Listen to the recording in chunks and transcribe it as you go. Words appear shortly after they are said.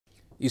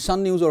ঈশান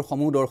নিউজৰ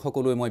সমূহ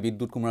দৰ্শকলৈ মই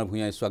বিদ্যুৎ কুমাৰ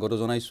ভূঞাই স্বাগত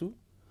জনাইছোঁ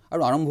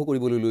আৰু আৰম্ভ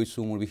কৰিবলৈ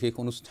লৈছোঁ মোৰ বিশেষ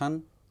অনুষ্ঠান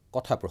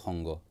কথা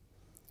প্ৰসংগ।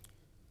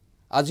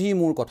 আজি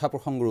মোৰ কথা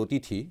প্ৰসংগৰ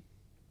অতিথি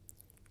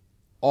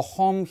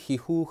অসম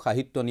শিশু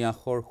সাহিত্য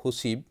ন্যাসৰ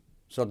সচিব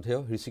শ্ৰদ্ধেয়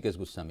ঋষিকেশ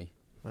গোস্বামী।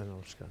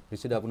 নমস্কাৰ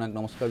ঋষিদা, আপোনাক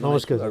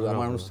নমস্কাৰ আৰু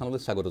আমাৰ অনুষ্ঠানলৈ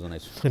স্বাগত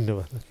জনাইছোঁ।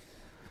 ধন্যবাদ।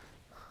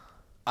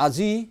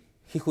 আজি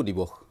শিশু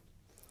দিৱস,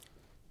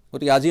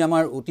 গতিকে আজি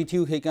আমাৰ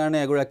অতিথিও সেইকাৰণে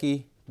এগৰাকী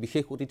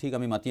বিশেষ অতিথিক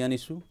আমি মাতি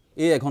আনিছোঁ।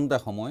 এই এঘণ্টা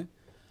সময়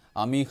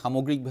আমি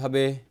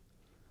সামগ্ৰিকভাৱে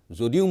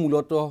যদিও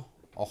মূলত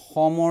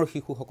অসমৰ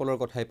শিশুসকলৰ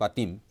কথাই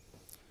পাতিম,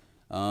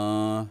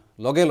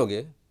 লগে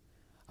লগে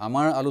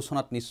আমাৰ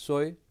আলোচনাত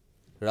নিশ্চয়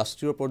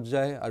ৰাষ্ট্ৰীয়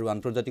পৰ্যায় আৰু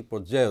আন্তৰ্জাতিক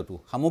পৰ্যায়তো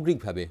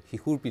সামগ্ৰিকভাৱে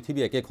শিশুৰ পৃথিৱী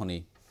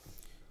একেখনেই।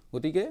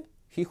 গতিকে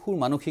শিশুৰ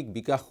মানসিক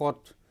বিকাশত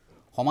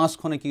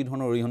সমাজখনে কি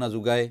ধৰণৰ অৰিহণা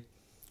যোগায়,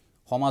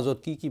 সমাজত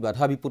কি কি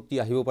বাধা বিপত্তি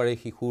আহিব পাৰে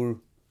শিশুৰ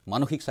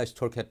মানসিক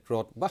স্বাস্থ্যৰ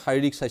ক্ষেত্ৰত বা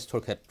শাৰীৰিক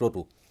স্বাস্থ্যৰ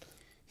ক্ষেত্ৰতো,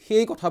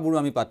 সেই কথাবোৰ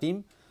আমি পাতিম।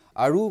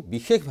 আৰু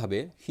বিশেষভাৱে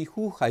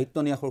শিশু সাহিত্য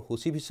ন্যাসৰ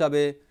সচিব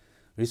হিচাপে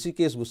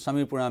ঋষিকেশ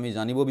গোস্বামীৰ পৰা আমি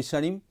জানিব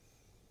বিচাৰিম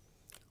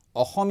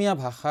অসমীয়া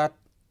ভাষাত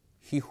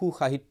শিশু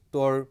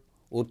সাহিত্যৰ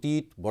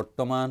অতীত,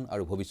 বৰ্তমান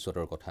আৰু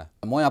ভৱিষ্যতৰ কথা।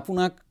 মই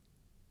আপোনাক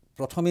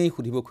প্ৰথমেই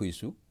সুধিব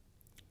খুজিছোঁ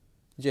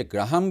যে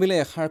গ্ৰাহাম বেলে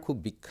এষাৰ খুব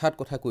বিখ্যাত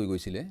কথা কৈ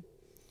গৈছিলে,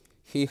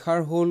 সেইষাৰ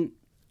হ'ল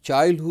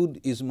childhood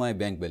is my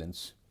bank balance.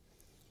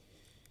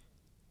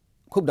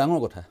 খুব ডাঙৰ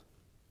কথা,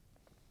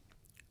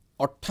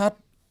 অৰ্থাৎ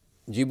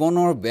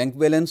জীৱনৰ বেংক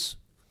বেলেঞ্চ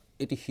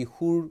এটি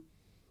শিশুৰ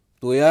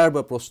তৈয়াৰ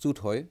বা প্ৰস্তুত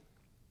হয়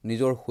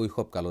নিজৰ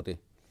শৈশৱ কালতে।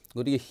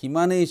 গতিকে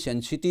সিমানেই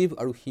চেঞ্চিটিভ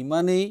আৰু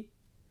সিমানেই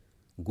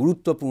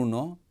গুৰুত্বপূৰ্ণ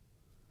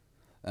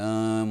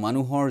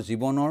মানুহৰ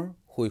জীৱনৰ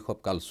শৈশৱ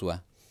কালছোৱা।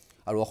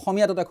 আৰু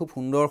অসমীয়াত এটা খুব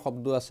সুন্দৰ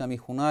শব্দ আছে, আমি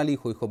সোণালী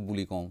শৈশৱ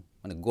বুলি কওঁ,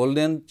 মানে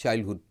গল্ডেন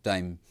চাইল্ডহুড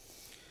টাইম।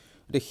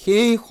 গতিকে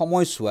সেই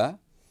সময়ছোৱা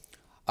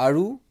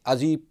আৰু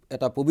আজি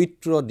এটা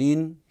পবিত্ৰ দিন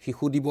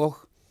শিশু দিৱস,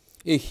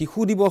 এই শিশু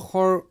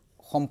দিৱসৰ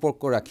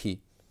সম্পৰ্ক ৰাখি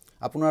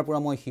আপোনাৰ পৰা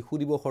মই শিশু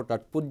দিৱসৰ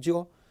তাৎপৰ্য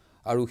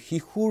আৰু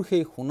শিশুৰ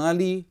সেই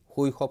সোণালী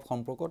শৈশৱ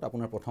সম্পৰ্কত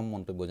আপোনাৰ প্ৰথম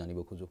মন্তব্য জানিব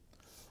খোজোঁ।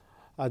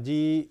 আজি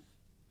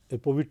এই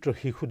পবিত্ৰ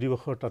শিশু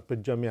দিৱসৰ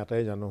তাৎপৰ্য আমি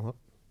আটাই জানো।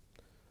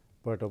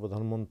 ভাৰতৰ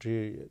প্ৰধানমন্ত্ৰী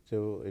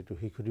তেওঁ এইটো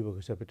শিশু দিৱস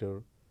হিচাপে তেওঁৰ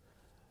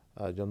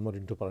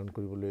জন্মদিনটো পালন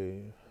কৰিবলৈ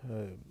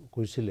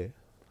কৈছিলে।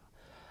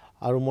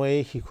 আৰু মই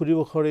এই শিশু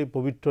দিৱসৰ এই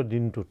পবিত্ৰ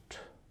দিনটোত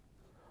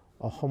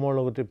অসমৰ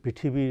লগতে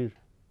পৃথিৱীৰ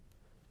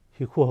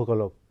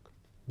শিশুসকলক,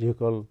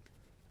 যিসকল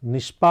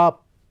নিষ্পাপ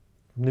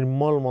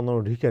নিৰ্মল মনৰ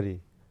অধিকাৰী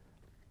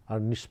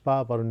আৰু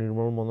নিষ্পাপ আৰু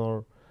নিৰ্মল মনৰ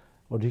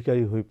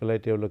অধিকাৰী হৈ পেলাই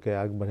তেওঁলোকে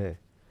আগবাঢ়ে,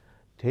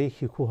 সেই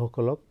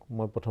শিশুসকলক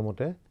মই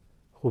প্ৰথমতে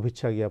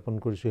শুভেচ্ছা জ্ঞাপন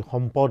কৰিছোঁ। এই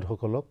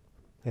সম্পদসকলক,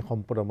 সেই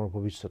সম্পদ আমাৰ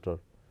ভৱিষ্যতৰ।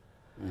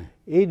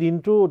 এই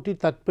দিনটো অতি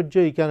তাৎপৰ্য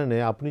এইকাৰণে,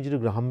 আপুনি যিটো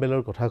গ্ৰাহাম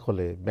বেলৰ কথা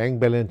ক'লে, বেংক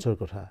বেলেঞ্চৰ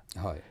কথা,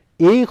 হয়,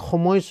 এই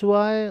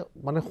সময়ছোৱাই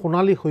মানে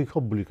সোণালী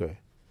শৈশৱ বুলি কয়।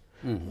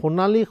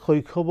 সোণালী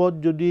শৈশৱত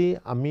যদি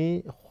আমি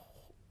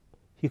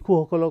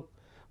শিশুসকলক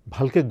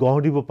ভালকৈ গঢ়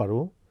দিব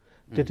পাৰোঁ,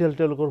 তেতিয়াহ'লে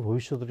তেওঁলোকৰ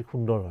ভৱিষ্যত অতি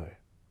সুন্দৰ হয়।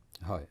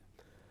 হয়,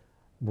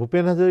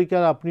 ভূপেন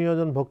হাজৰিকাৰ, আপুনিও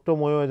এজন ভক্ত,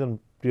 ময়ো এজন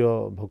প্ৰিয়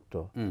ভক্ত।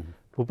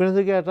 ভূপেন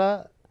হাজৰিকাৰ এটা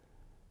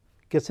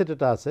কেছেট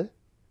এটা আছে,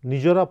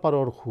 নিজৰা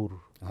পাৰৰ সুৰ।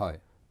 হয়,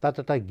 তাত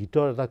এটা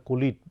গীতৰ এটা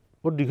কলিত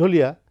বৰ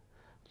দীঘলীয়া,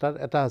 তাত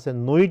এটা আছে,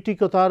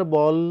 নৈতিকতাৰ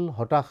বল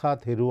হতাশাত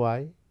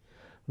হেৰুৱাই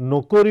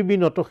নকৰিবি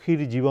নতশিৰ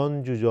জীৱন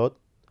যুঁজত,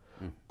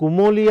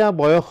 কুমলীয়া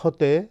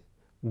বয়সতে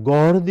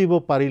গঢ় দিব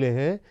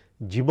পাৰিলেহে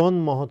জীৱন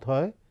মহৎ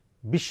হয়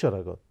বিশ্বৰ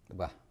আগত।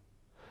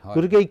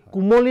 গতিকে এই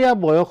কুমলীয়া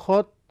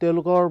বয়সত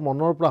তেওঁলোকৰ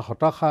মনৰ পৰা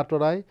হতাশা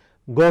আঁতৰাই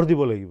গঢ়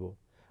দিব লাগিব।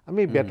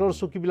 আমি বেতৰ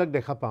চকীবিলাক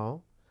দেখা পাওঁ,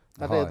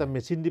 তাতে এটা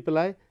মেচিন দি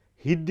পেলাই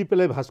হিট দি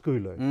পেলাই ভাজ কৰি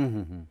লয়।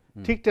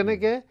 ঠিক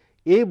তেনেকৈ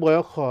এই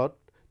বয়সত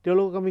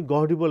তেওঁলোকক আমি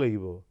গঢ় দিব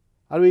লাগিব।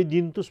 আৰু এই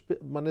দিনটো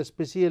মানে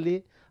স্পেচিয়েলি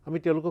আমি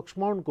তেওঁলোকক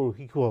স্মৰণ কৰোঁ,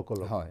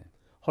 শিশুসকলক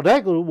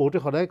সদায় কৰোঁ, বহুতে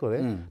সদায় কৰে,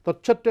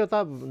 তৎসত্ত্বেও এটা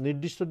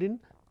নিৰ্দিষ্ট দিন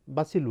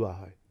বাছি লোৱা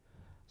হয়।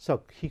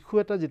 চাওক, শিশু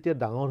এটা যেতিয়া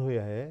ডাঙৰ হৈ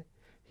আহে,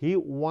 হি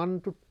ৱান্ট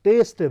টু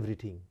টেষ্ট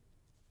এভৰিথিং,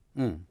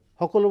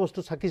 সকলো বস্তু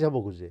চাকি চাব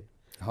খোজে।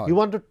 হি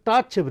ৱান্ট টু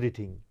টাচ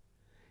এভৰিথিং,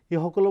 সি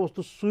সকলো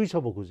বস্তু চুই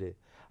চাব খোজে।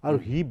 আৰু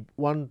হি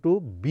ৱান্ট টু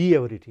বি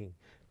এভৰিথিং,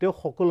 তেওঁ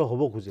সকলো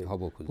হ'ব খোজে।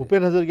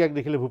 ভূপেন হাজৰিকাক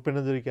দেখিলে ভূপেন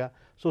হাজৰিকা,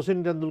 শচীন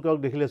তেণ্ডুলকাৰক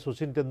দেখিলে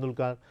শচীন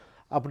তেণ্ডুলকাৰ,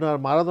 আপোনাৰ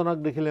মাৰাডোনাক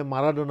দেখিলে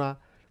মাৰাডোনা।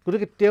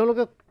 গতিকে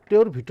তেওঁলোকে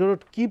তেওঁৰ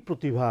ভিতৰত কি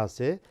প্ৰতিভা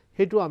আছে,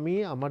 সেইটো আমি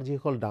আমাৰ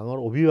যিসকল ডাঙৰ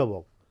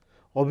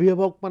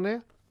অভিভাৱক মানে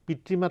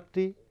পিতৃ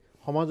মাতৃ,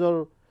 সমাজৰ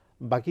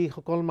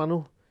বাকীসকল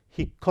মানুহ,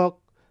 শিক্ষক,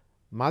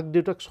 মাক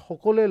দেউতাক,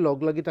 সকলোৱে লগ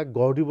লাগি তাক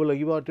গঢ় দিব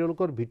লাগিব। আৰু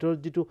তেওঁলোকৰ ভিতৰত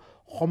যিটো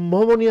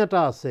সম্ভাৱনীয়তা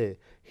আছে,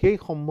 সেই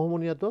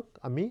সম্ভাৱনীয়তাক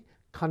আমি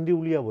খান্দি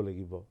উলিয়াব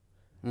লাগিব।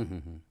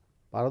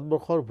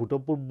 ভাৰতবৰ্ষৰ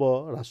ভূতপূৰ্ব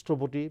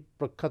ৰাষ্ট্ৰপতি,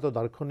 প্ৰখ্যাত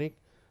দাৰ্শনিক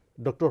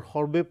ডক্টৰ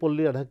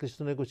সৰ্বেপল্লী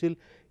ৰাধাকৃষ্ণনে কৈছিল,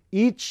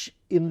 ইচ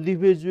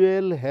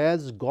individual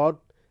has gut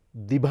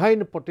divine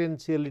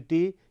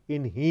পটেঞ্চিয়েলিটি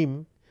in him,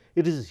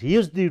 it is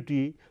his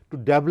duty to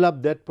develop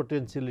date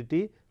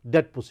পটেঞ্চিয়েলিটি,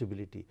 date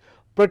possibility.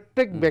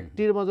 প্ৰত্যেক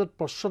ব্যক্তিৰ মাজত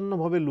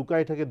প্ৰচণ্ডভাৱে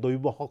লুকাই থাকে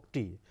দৈৱ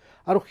শক্তি,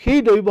 আৰু সেই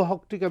দৈৱ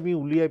শক্তিক আমি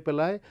উলিয়াই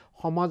পেলাই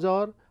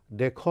সমাজৰ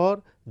দেশৰ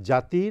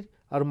জাতিৰ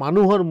আৰু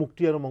মানুহৰ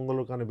মুক্তি আৰু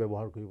মংগলৰ কাৰণে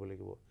ব্যৱহাৰ কৰিব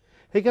লাগিব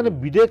সেইকাৰণে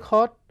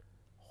বিদেশত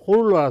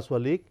সৰু ল'ৰা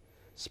ছোৱালীক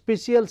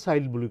স্পেচিয়েল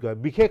চাইল্ড বুলি কয়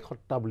বিশেষ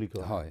সত্তা বুলি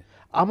কয়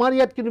আমাৰ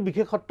ইয়াত কিন্তু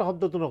বিশেষ সত্তা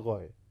শব্দটো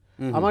নকয়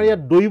আমাৰ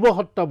ইয়াত দৈৱ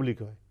সত্তা বুলি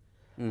কয়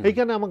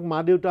সেইকাৰণে আমাক মা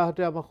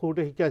দেউতাহঁতে আমাক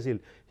সৰুতে শিকাইছিল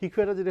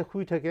শিশু এটা যেতিয়া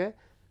শুই থাকে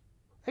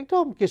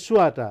একদম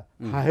কেঁচুৱা এটা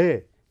হাঁহে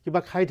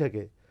কিবা খাই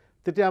থাকে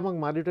তেতিয়া আমাক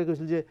মা দেউতাই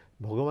কৈছিল যে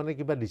ভগৱানে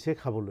কিবা দিছে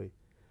খাবলৈ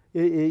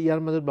ইয়াৰ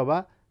মাজত বাবা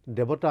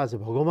দেৱতা আছে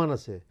ভগৱান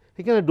আছে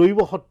সেইকাৰণে দৈৱ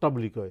সত্তা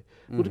বুলি কয়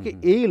গতিকে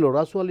এই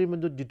ল'ৰা ছোৱালীৰ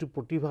মাজত যিটো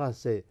প্ৰতিভা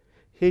আছে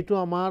সেইটো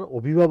আমাৰ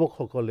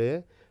অভিভাৱকসকলে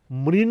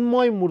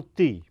মৃন্ময়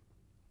মূৰ্তি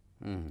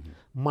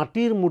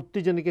মাটিৰ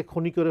মূৰ্তি যেনেকৈ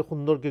খনি কৰে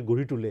সুন্দৰকৈ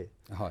গঢ়ি তোলে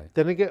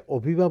তেনেকৈ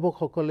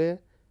অভিভাৱকসকলে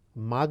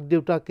মাক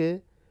দেউতাকে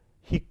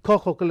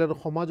শিক্ষকসকলে আৰু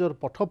সমাজৰ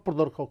পথ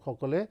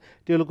প্ৰদৰ্শকসকলে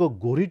তেওঁলোকক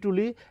গঢ়ি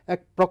তুলি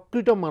এক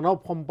প্ৰকৃত মানৱ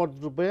সম্পদ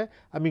ৰূপে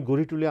আমি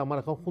গঢ়ি তুলি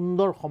আমাৰ এখন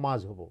সুন্দৰ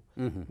সমাজ হ'ব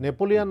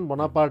নেপোলিয়ান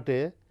বনাপাৰ্টে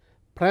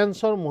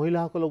ফ্ৰান্সৰ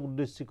মহিলাসকলক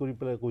উদ্দেশ্য কৰি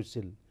পেলাই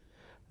কৈছিল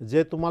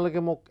যে তোমালোকে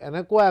মোক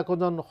এনেকুৱা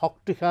একজন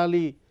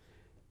শক্তিশালী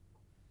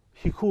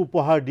শিশু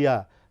উপহাৰ দিয়া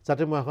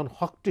যাতে মই এখন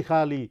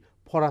শক্তিশালী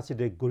ফৰাচী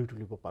দেশ গঢ়ি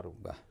তুলিব পাৰোঁ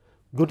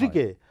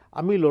গতিকে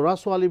আমি ল'ৰা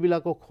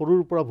ছোৱালীবিলাকক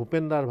সৰুৰ পৰা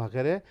ভূপেন্দ্ৰাৰ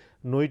ভাষেৰে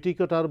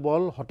নৈতিকতাৰ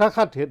বল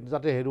হতাশাত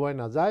যাতে হেৰুৱাই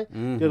নাযায়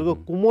তেওঁলোকক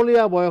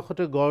কোমলীয়া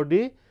বয়সতে গঢ়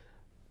দি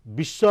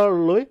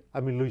বিশ্বলৈ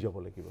আমি লৈ যাব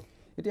লাগিব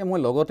এতিয়া মই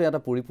লগতে এটা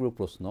পৰিপূৰক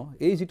প্ৰশ্ন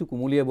এই যিটো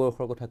কোমলীয়া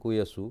বয়সৰ কথা কৈ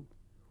আছোঁ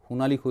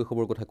সোণালী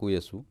শৈশৱৰ কথা কৈ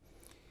আছোঁ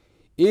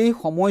এই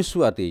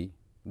সময়ছোৱাতেই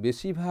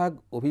বেছিভাগ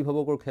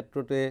অভিভাৱকৰ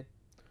ক্ষেত্ৰতে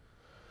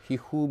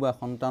শিশু বা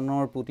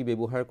সন্তানৰ প্ৰতি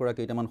ব্যৱহাৰ কৰা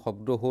কেইটামান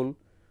শব্দ হ'ল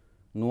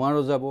নোৱাৰ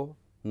যাব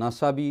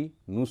নাচাবি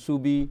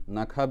নুচুবি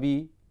নাখাবি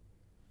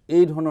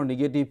এই ধৰণৰ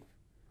নিগেটিভ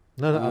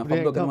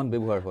শব্দ কেইটামান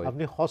ব্যৱহাৰ হয়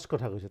আপুনি সঁচ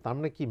কথা কৈছে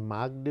তাৰমানে কি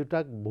মাক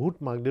দেউতাক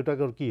বহুত মাক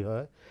দেউতাকৰ কি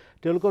হয়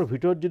তেওঁলোকৰ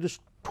ভিতৰত যিটো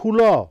স্থূল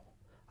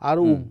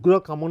আৰু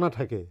উগ্ৰ কামনা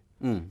থাকে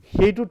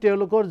সেইটো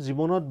তেওঁলোকৰ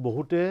জীৱনত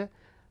বহুতে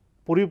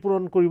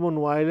পৰিপূৰণ কৰিব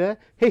নোৱাৰিলে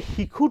সেই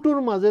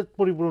শিশুটোৰ মাজত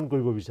পৰিপূৰণ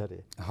কৰিব বিচাৰে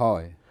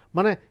হয়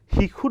মানে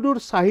শিশুটোৰ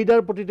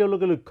চাহিদাৰ প্ৰতি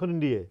তেওঁলোকে লক্ষ্য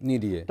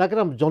নিদিয়ে তাকে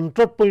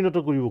যন্ত্ৰত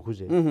পৰিণত কৰিব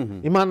খোজে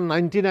ইমান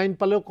 99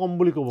 পালেও কম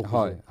বুলি ক'ব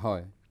খোজে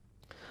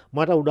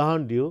মই এটা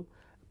উদাহৰণ দিওঁ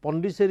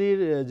পণ্ডিচেৰীৰ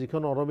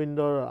যিখন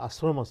অৰবিন্দৰ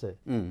আশ্ৰম আছে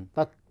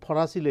তাত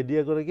ফৰাচী লেডি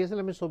এগৰাকী আছিল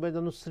আমি চবেই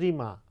জানো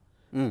শ্ৰীমা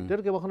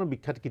তেওঁৰ কেইবাখনো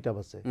বিখ্যাত কিতাপ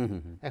আছে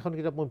এখন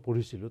কিতাপ মই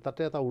পঢ়িছিলোঁ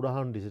তাতে এটা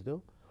উদাহৰণ দিছে তেওঁ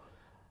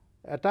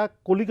এটা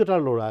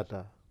কলিকতাৰ ল'ৰা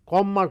এটা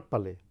কম মাৰ্ক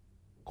পালে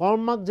কম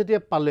মাৰ্ক যেতিয়া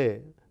পালে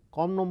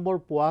কম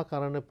নম্বৰ পোৱাৰ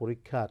কাৰণে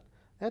পৰীক্ষাত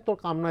তোৰ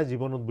কাম নাই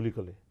জীৱনত বুলি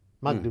ক'লে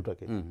মাক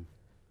দেউতাকে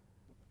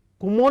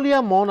কোমলীয়া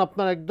মন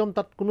আপোনাৰ একদম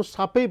তাত কোনো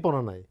চাপেই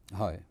পৰা নাই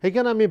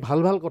সেইকাৰণে আমি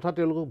ভাল ভাল কথা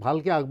তেওঁলোকক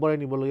ভালকৈ আগবঢ়াই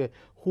নিব লাগে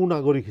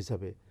সুনাগৰিক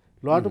হিচাপে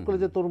ল'ৰাটোক ক'লে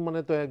যে তোৰ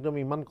মানে তই একদম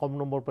ইমান কম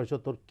নম্বৰ পাইছ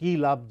তোৰ কি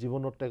লাভ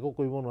জীৱনত একো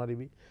কৰিব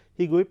নোৱাৰিবি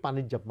সি গৈ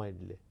পানীত জাপ মাৰি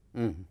দিলে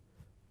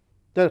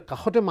তাৰ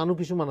কাষতে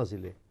মানুহ কিছুমান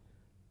আছিলে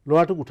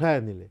ল'ৰাটোক উঠাই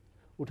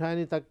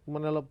আনি তাক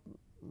মানে অলপ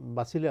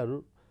বাচিলে আৰু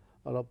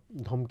অলপ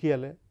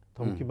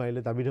ধমকি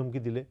মাৰিলে দাবী ধমকি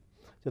দিলে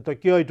যে তই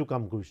কিয় এইটো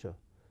কাম কৰিছ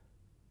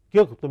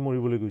কিয় তই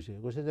মৰিবলৈ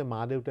কৈছে যে মা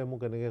দেউতাই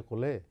মোক এনেকৈ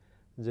ক'লে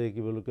যে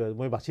কি বুলি কয়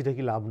মই বাচি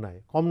থাকি লাভ নাই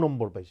কম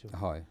নম্বৰ পাইছোঁ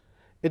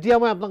এতিয়া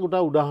মই আপোনাক এটা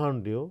উদাহৰণ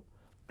দিওঁ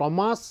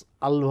টমাছ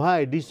আলভা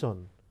এডিছন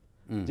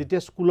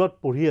যেতিয়া স্কুলত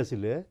পঢ়ি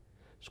আছিলে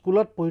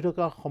স্কুলত পঢ়ি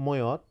থকাৰ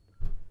সময়ত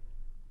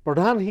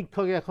প্ৰধান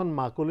শিক্ষকে এখন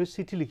মাকলৈ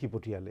চিঠি লিখি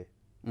পঠিয়ালে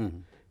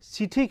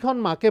চিঠিখন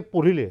মাকে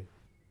পঢ়িলে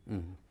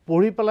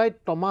পঢ়ি পেলাই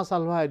টমাছ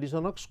আলভা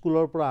এডিছনক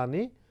স্কুলৰ পৰা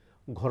আনি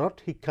ঘৰত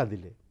শিক্ষা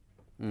দিলে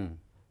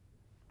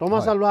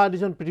টমাছ আলভা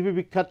এডিছন পৃথিৱী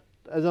বিখ্যাত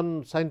এজন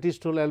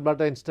চাইণ্টিষ্ট হ'ল এলবাৰ্ট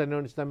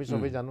আইনষ্টাইনৰ নিচিনা আমি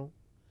চবেই জানো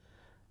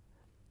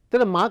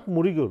তেনে মাক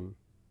মৰি গ'ল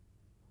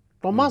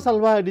টমাছ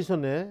আলভা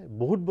এডিছনে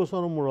বহুত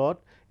বছৰৰ মূৰত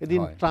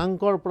এদিন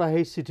ট্ৰাংকৰ পৰা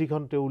সেই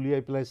চিঠিখন তেওঁ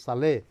উলিয়াই পেলাই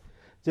চালে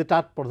যে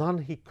তাত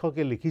প্ৰধান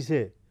শিক্ষকে লিখিছে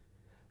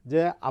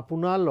যে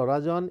আপোনাৰ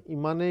ল'ৰাজন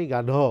ইমানেই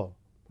গাধ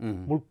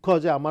মূৰ্খ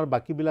যে আমাৰ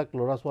বাকীবিলাক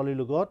ল'ৰা ছোৱালীৰ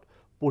লগত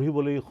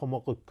পঢ়িবলৈ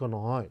সমকক্ষ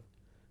নহয়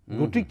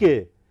গতিকে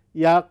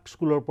ইয়াক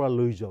স্কুলৰ পৰা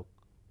লৈ যাওক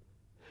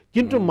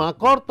কিন্তু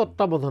মাকৰ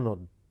তত্ত্বাৱধানত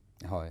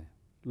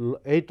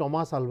এই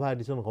টমাছ আলভা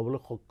এডিছন হ'বলৈ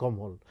সক্ষম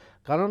হ'ল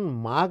কাৰণ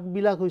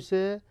মাকবিলাক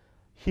হৈছে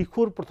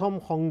শিশুৰ প্ৰথম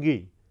সংগী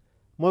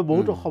মই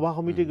বহুতো সভা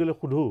সমিতি গ'লে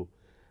সোধোঁ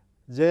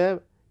যে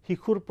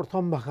শিশুৰ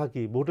প্ৰথম ভাষা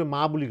কি বহুতে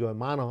মা বুলি কয়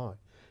মা নহয়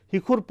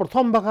শিশুৰ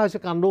প্ৰথম ভাষা হৈছে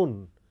কান্দোন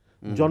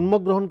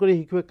জন্মগ্ৰহণ কৰি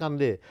শিশুৱে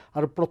কান্দে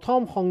আৰু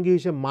প্ৰথম সংগী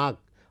হৈছে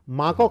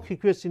মাকক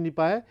শিশুৱে চিনি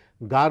পায়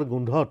গাৰ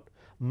গোন্ধত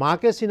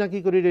মাকে চিনাকি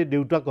কৰি দিয়ে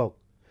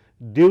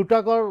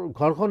দেউতাকৰ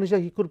ঘৰখন হৈছে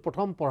শিশুৰ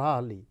প্ৰথম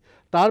পঢ়াশালী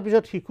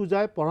তাৰপিছত শিশু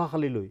যায়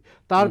পঢ়াশালীলৈ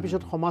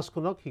তাৰপিছত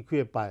সমাজখনক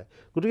শিশুৱে পায়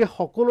গতিকে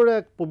সকলোৰে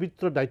এক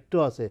পবিত্ৰ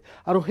দায়িত্ব আছে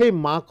আৰু সেই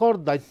মাকৰ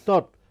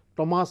দায়িত্বত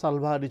টমাছ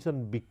আলভা এডিছন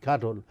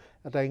বিখ্যাত হ'ল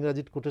এটা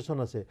ইংৰাজীত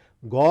কোটেশ্যন আছে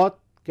god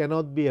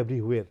cannot B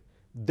এভৰিৱেৰ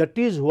that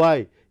is why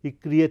he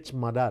creates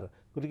mother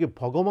গতিকে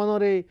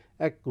ভগৱানৰ এই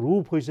এক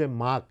ৰূপ হৈছে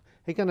মাক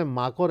সেইকাৰণে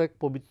মাকৰ এক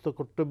পবিত্ৰ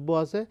কৰ্তব্য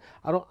আছে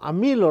আৰু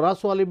আমি ল'ৰা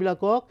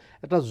ছোৱালীবিলাকক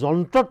এটা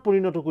যন্ত্ৰত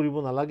পৰিণত কৰিব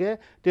নালাগে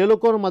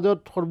তেওঁলোকৰ মাজত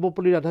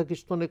সৰ্বপল্লী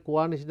ৰাধাকৃষ্ণনে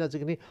কোৱাৰ নিচিনা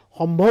যিখিনি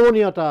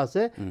সম্ভাৱনীয়তা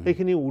আছে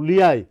সেইখিনি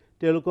উলিয়াই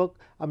তেওঁলোকক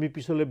আমি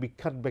পিছলৈ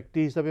বিখ্যাত ব্যক্তি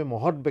হিচাপে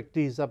মহৎ ব্যক্তি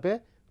হিচাপে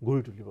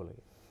গঢ়ি তুলিব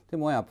লাগে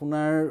মই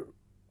আপোনাৰ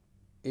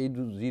এই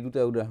যি দুটা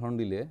উদাহৰণ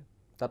দিলে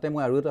তাতে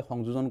মই আৰু এটা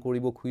সংযোজন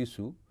কৰিব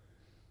খুজিছোঁ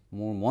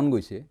মোৰ মন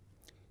গৈছে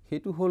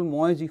সেইটো হ'ল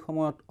মই যি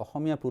সময়ত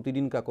অসমীয়া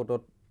প্ৰতিদিন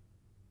কাকতত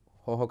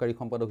সহকাৰী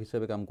সম্পাদক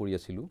হিচাপে কাম কৰি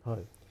আছিলোঁ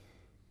হয়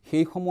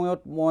সেই সময়ত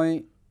মই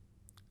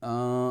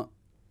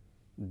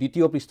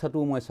দ্বিতীয়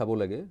পৃষ্ঠাটো মই চাব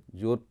লাগে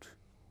য'ত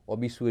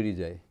অবিচুৱেৰি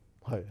যায়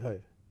হয় হয়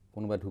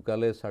কোনোবা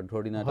ঢুকালে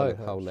শ্ৰাদ্ধৰ দিনা এটা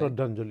লেখা ওলায়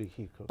শ্ৰদ্ধাঞ্জলি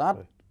তাত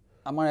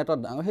আমাৰ এটা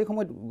সেই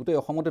সময়ত গোটেই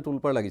অসমতে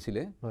তোলপাৰ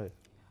লাগিছিলে হয়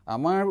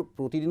আমাৰ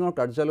প্ৰতিদিনৰ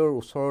কাৰ্যালয়ৰ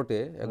ওচৰতে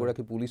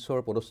এগৰাকী পুলিচৰ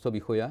পদস্থ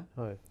বিষয়া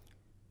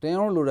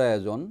তেওঁৰ ল'ৰা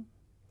এজন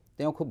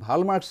তেওঁ খুব ভাল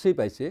মাৰ্কছেই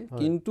পাইছে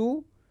কিন্তু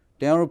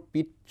তেওঁৰ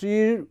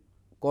পিতৃৰ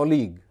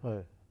কলিগ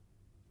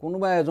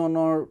কোনোবা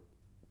এজনৰ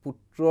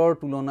পুত্ৰৰ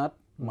তুলনাত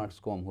মাৰ্কছ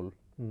কম হ'ল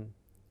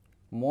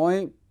মই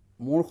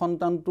মোৰ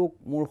সন্তানটোক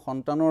মোৰ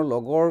সন্তানৰ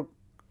লগৰ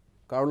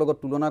কাৰো লগত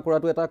তুলনা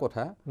কৰাটো এটা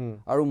কথা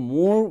আৰু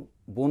মোৰ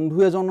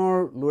বন্ধু এজনৰ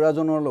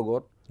ল'ৰাজনৰ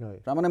লগত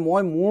তাৰমানে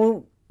মই মোৰ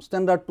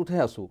ষ্টেণ্ডাৰ্ডটোতহে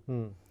আছোঁ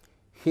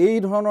সেই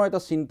ধৰণৰ এটা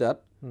চিন্তাত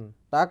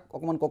তাক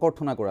অকণমান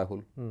ককৰ্থনা কৰা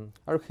হ'ল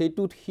আৰু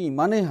সেইটোত সি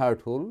ইমানেই হাৰ্ট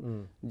হ'ল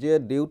যে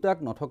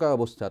দেউতাক নথকা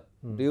অৱস্থাত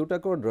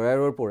দেউতাকৰ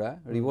ড্ৰয়াৰৰ পৰা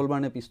ৰিভলভাৰ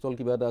নে পিষ্টল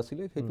কিবা এটা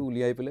আছিলে সেইটো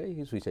উলিয়াই পেলাই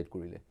সি ছুইচাইড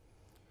কৰিলে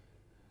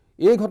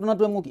এই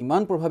ঘটনাটোৱে মোক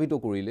ইমান প্ৰভাৱিত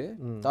কৰিলে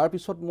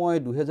তাৰপিছত মই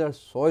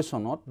 2006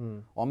 চনত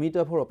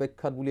অমিতাভৰ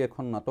অপেক্ষাত বুলি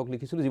এখন নাটক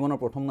লিখিছিলোঁ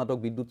জীৱনৰ প্ৰথম নাটক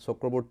বিদ্যুৎ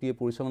চক্ৰৱৰ্তীয়ে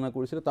পৰিচালনা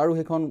কৰিছিলে তাৰো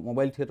সেইখন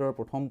মোবাইল থিয়েটাৰৰ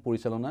প্ৰথম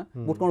পৰিচালনা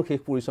বোধকৰো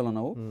শেষ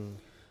পৰিচালনাও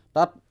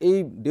তাত এই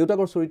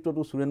দেউতাকৰ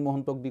চৰিত্ৰটো সুৰেন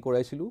মহন্তক দি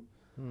কৰাইছিলোঁ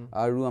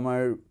আৰু আমাৰ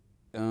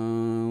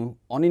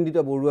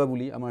অনিন্দিতা বৰুৱা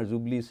বুলি আমাৰ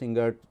জুবলি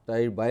ছিংগাৰ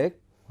তাইৰ বায়েক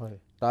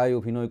তাই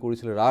অভিনয়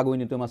কৰিছিলে ৰাগ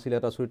ঐনিতম আছিলে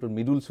এটা চৰিত্ৰত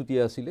মৃদুল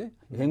চুতীয়া আছিলে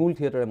হেঙুল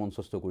থিয়েটাৰে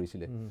মঞ্চস্থ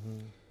কৰিছিলে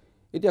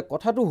এতিয়া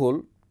কথাটো হ'ল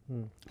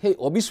সেই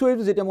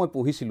অবিচুৱেৰিটো যেতিয়া মই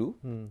পঢ়িছিলোঁ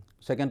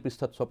ছেকেণ্ড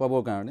পৃষ্ঠাত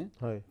ছপাবৰ কাৰণে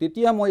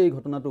তেতিয়া মই এই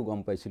ঘটনাটো গম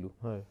পাইছিলোঁ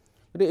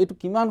এতিয়া এইটো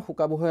কিমান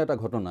শোকাবহ এটা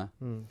ঘটনা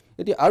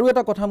এতিয়া আৰু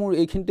এটা কথা মোৰ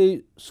এইখিনিতেই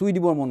চুই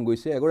দিবৰ মন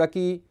গৈছে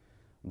এগৰাকী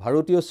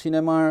ভাৰতীয়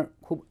চিনেমাৰ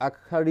খুব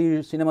আগশাৰীৰ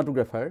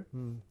চিনেমাটোগ্ৰাফাৰ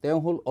তেওঁ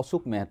হ'ল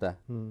অশোক মেহতা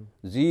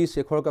যি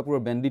শেখৰ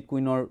কাপুৰৰ বেণ্ডিট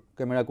কুইনৰ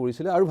কেমেৰা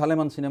কৰিছিলে আৰু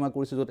ভালেমান চিনেমা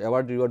কৰিছে য'ত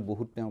এৱাৰ্ড ৰিৱাৰ্ড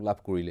বহুত তেওঁ লাভ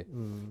কৰিলে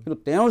কিন্তু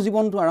তেওঁৰ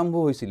জীৱনটো আৰম্ভ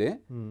হৈছিলে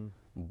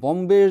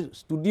বম্বেৰ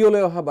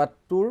ষ্টুডিঅ'লৈ অহা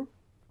বাটটোৰ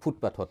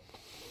ফুটপাথত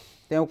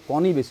তেওঁ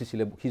কণী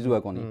বেচিছিলে সিজোৱা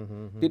কণী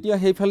তেতিয়া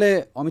সেইফালে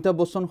অমিতাভ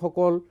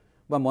বচ্চনসকল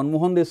বা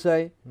মনমোহন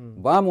দেশাই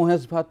বা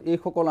মহেশ ভাট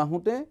এইসকল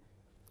আহোঁতে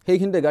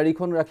সেইখিনিতে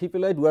গাড়ীখন ৰাখি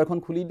পেলাই দুৱাৰখন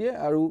খুলি দিয়ে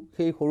আৰু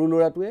সেই সৰু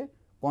ল'ৰাটোৱে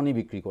কণী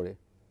বিক্ৰী কৰে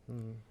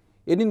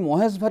এদিন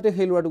মহেশ ভাটে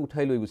সেই ল'ৰাটোক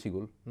উঠাই লৈ গুচি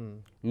গ'ল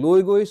লৈ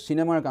গৈ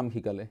চিনেমাৰ কাম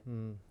শিকালে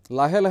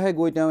লাহে লাহে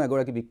গৈ তেওঁ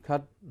এগৰাকী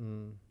বিখ্যাত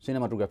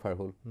চিনেমাটোগ্ৰাফাৰ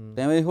হ'ল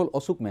তেওঁৱেই হ'ল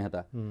অশোক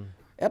মেহতা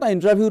এটা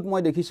ইণ্টাৰভিউত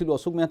মই দেখিছিলোঁ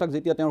অশোক মেহতাক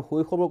যেতিয়া তেওঁৰ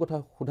শৈশৱৰ কথা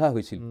সোধা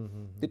হৈছিল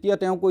তেতিয়া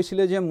তেওঁ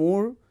কৈছিলে যে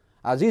মোৰ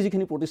আজি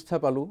যিখিনি প্ৰতিষ্ঠা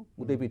পালোঁ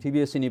গোটেই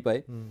পৃথিৱীয়ে চিনি পায়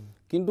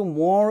কিন্তু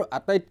মোৰ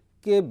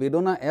আটাইতকৈ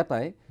বেদনা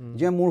এটাই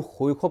যে মোৰ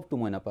শৈশৱটো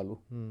মই নাপালোঁ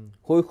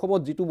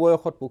শৈশৱত যিটো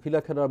বয়সত পখিলা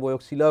খেদাৰ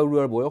বয়স চিলা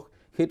উৰুৱাৰ বয়স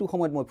সেইটো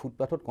সময়ত মই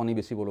ফুটপাথত কণী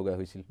বেচিব লগা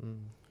হৈছিল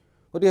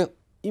গতিকে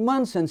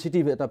ইমান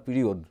চেঞ্চিটিভ এটা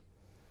পিৰিয়ড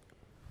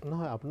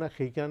নহয় আপোনাৰ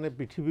সেইকাৰণে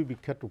পৃথিৱী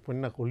বিখ্যাত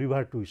উপন্যাস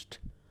অলিভাৰ টুইষ্ট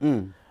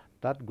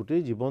তাত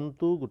গোটেই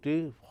জীৱনটো গোটেই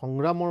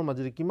সংগ্ৰামৰ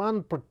মাজেৰে কিমান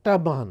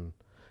প্ৰত্যাহ্বান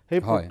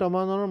সেই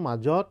প্ৰত্যাহ্বানৰ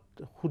মাজত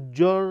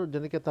সূৰ্যৰ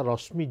যেনেকৈ এটা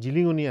ৰশ্মি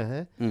জিলিঙনি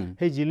আহে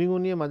সেই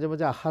জিলিঙনিয়ে মাজে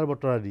মাজে আশাৰ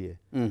বতৰা দিয়ে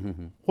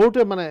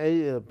সৰুতে মানে এই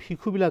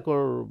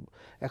শিশুবিলাকৰ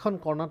এখন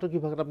কৰ্ণাটকী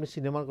ভাষাত আপুনি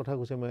চিনেমাৰ কথা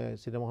কৈছে মই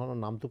চিনেমাখনৰ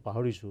নামটো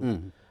পাহৰিছোঁ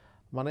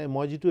মানে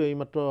মই যিটো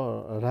এইমাত্ৰ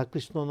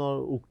ৰাধাকৃষ্ণনৰ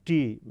উক্তি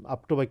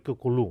আপ্তবাক্য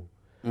ক'লোঁ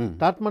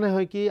তাত মানে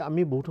হয় কি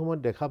আমি বহুত সময়ত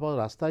দেখা পাওঁ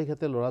ৰাস্তাই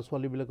ঘাটে ল'ৰা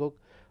ছোৱালীবিলাকক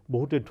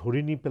বহুতে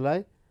ধৰি নি পেলাই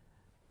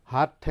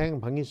হাত ঠেং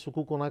ভাঙি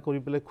চকু কণা কৰি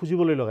পেলাই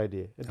খুজিবলৈ লগাই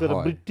দিয়ে এইটো এটা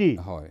বৃত্তি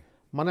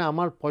মানে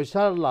আমাৰ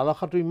পইচাৰ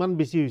লালসাটো ইমান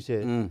বেছি হৈছে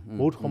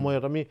বহুত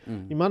সময়ত আমি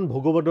ইমান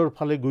ভগৱতৰ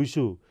ফালে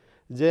গৈছোঁ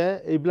যে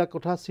এইবিলাক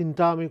কথা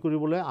চিন্তা আমি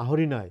কৰিবলৈ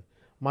আহৰি নাই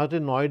মাজতে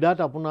নয়ডাত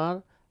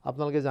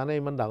আপোনালোকে জানে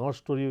ইমান ডাঙৰ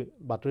ষ্টৰী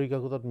বাতৰি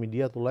কাকতত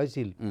মিডিয়াত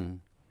ওলাইছিল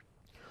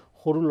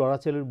সৰু ল'ৰা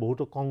ছোৱালীৰ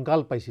বহুতো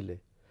কংকাল পাইছিলে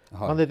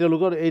মানে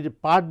তেওঁলোকৰ এই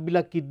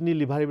পাৰ্টবিলাক কিডনী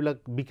লিভাৰ এইবিলাক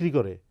বিক্ৰী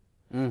কৰে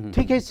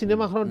ঠিক সেই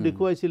চিনেমাখনত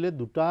দেখুৱাইছিলে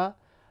দুটা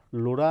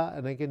ল'ৰা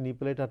এনেকৈ নি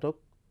পেলাই তাহাঁতক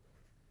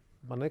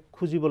মানে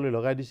খুজিবলৈ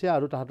লগাই দিছে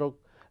আৰু তাহাঁতক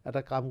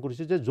এটা কাম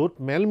কৰিছে যে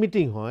য'ত মেল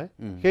মিটিং হয়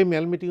সেই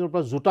মেল মিটিঙৰ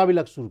পৰা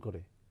জোতাবিলাক চুৰ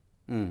কৰে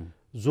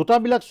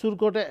জোতাবিলাক চুৰ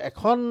কৰোঁতে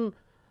এখন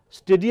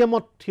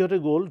ষ্টেডিয়ামত সিহঁতে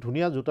গ'ল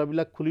ধুনীয়া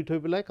জোতাবিলাক খুলি থৈ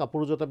পেলাই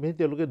কাপোৰ জোতা পিন্ধি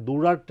তেওঁলোকে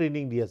দৌৰাৰ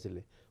ট্ৰেইনিং দি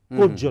আছিলে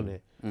কোচজনে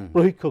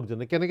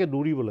প্ৰশিক্ষকজনে কেনেকৈ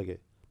দৌৰিব লাগে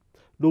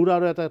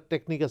দৌৰাৰো এটা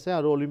টেকনিক আছে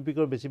আৰু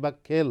অলিম্পিকৰ বেছিভাগ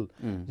খেল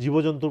জীৱ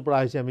জন্তুৰ পৰা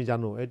আহিছে আমি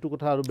জানো এইটো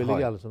কথা আৰু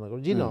বেলেগে আলোচনা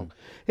কৰোঁ যি নহওক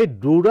সেই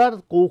দৌৰাৰ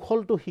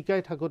কৌশলটো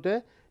শিকাই থাকোঁতে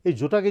এই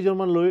জোতা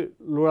কেইজনমান লৈ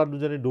ল'ৰা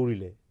দুজনে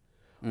দৌৰিলে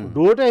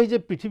দৌৰতে আহি যে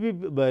পৃথিৱী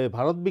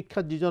ভাৰত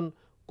বিখ্যাত যিজন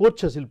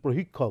কোচ আছিল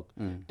প্ৰশিক্ষক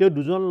তেওঁ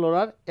দুজন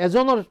ল'ৰাৰ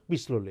এজনৰ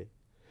পিছ ল'লে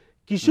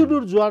কিছু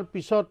দূৰ যোৱাৰ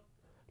পিছত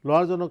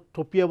ল'ৰাজনক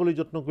থপিয়াবলৈ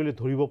যত্ন কৰিলে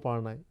ধৰিব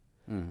পৰা নাই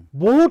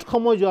বহুত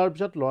সময় যোৱাৰ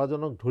পিছত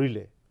ল'ৰাজনক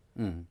ধৰিলে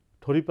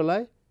ধৰি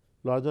পেলাই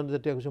ল'ৰাজনে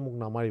যেতিয়া কৈছে মোক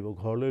নামাৰিব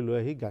ঘৰলৈ লৈ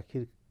আহি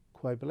গাখীৰ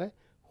খুৱাই পেলাই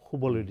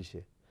শুবলৈ দিছে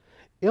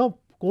এওঁ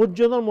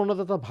কোচজনৰ মনত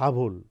এটা ভাৱ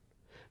হ'ল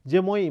যে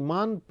মই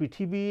ইমান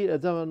পৃথিৱীৰ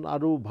এজন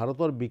আৰু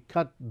ভাৰতৰ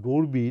বিখ্যাত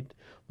দৌৰবিদ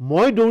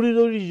মই দৌৰি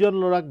দৌৰি যিজন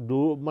ল'ৰাক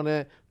মানে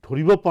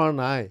ধৰিব পৰা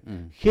নাই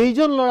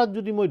সেইজন ল'ৰাক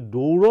যদি মই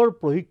দৌৰৰ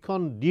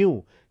প্ৰশিক্ষণ দিওঁ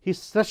সি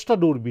শ্ৰেষ্ঠ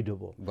দৌৰবিদ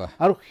হ'ব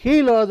আৰু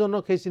সেই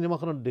ল'ৰাজনক সেই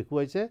চিনেমাখনত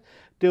দেখুৱাইছে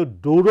তেওঁ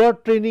দৌৰৰ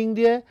ট্ৰেইনিং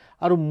দিয়ে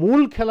আৰু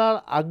মূল খেলাৰ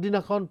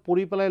আগদিনাখন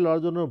পৰি পেলাই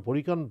ল'ৰাজনৰ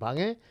ভৰিখন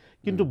ভাঙে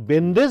কিন্তু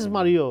বেণ্ডেজ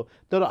মাৰিও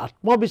তেওঁৰ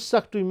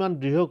আত্মবিশ্বাসটো ইমান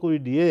দৃঢ় কৰি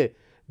দিয়ে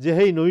যে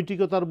সেই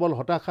নৈতিকতাৰ বল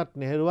হতাশাত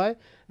নেহেৰুৱাই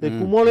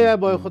কোমলীয়া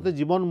বয়সতে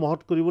জীৱন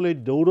মহৎ কৰিবলৈ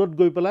দৌৰত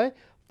গৈ পেলাই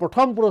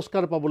প্ৰথম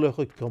পুৰস্কাৰ পাবলৈ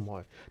সক্ষম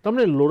হয়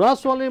তাৰমানে ল'ৰা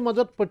ছোৱালীৰ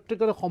মাজত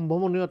প্ৰত্যেকৰে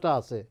সম্ভাৱনীয়তা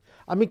আছে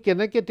আমি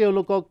কেনেকৈ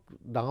তেওঁলোকক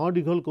ডাঙৰ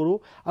দীঘল কৰোঁ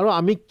আৰু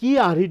আমি কি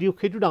আৰ্হি দিওঁ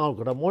সেইটো ডাঙৰ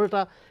কথা মোৰ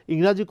এটা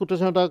ইংৰাজী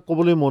কোটেশ্যন এটা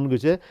ক'বলৈ মন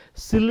গৈছে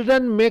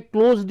চিলড্ৰেন মে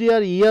ক্ল'জ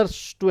দিয়াৰ ইয়াৰ্ছ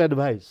টু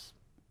এডভাইচ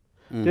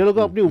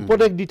তেওঁলোকক আপুনি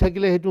উপদেশ দি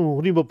থাকিলে সেইটো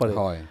শুনিব পাৰে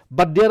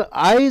বাট there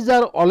eyes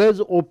R always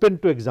open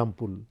two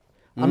example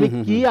আমি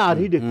কি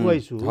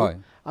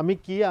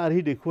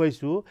আৰ্হি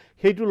দেখুৱাইছোঁ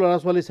সেইটো ল'ৰা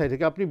ছোৱালী চাই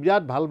থাকে আপুনি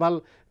বিৰাট ভাল ভাল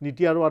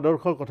নীতি আৰু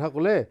আদৰ্শৰ কথা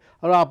ক'লে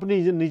আৰু আপুনি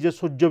নিজে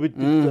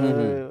সহ্যবৃত্তিত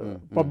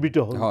প্ৰবৃত্ত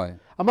হ'ল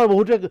আমাৰ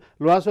বহুতে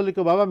ল'ৰা ছোৱালীক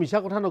কয় বাবা মিছা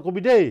কথা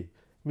নকবি দেই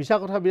মিছা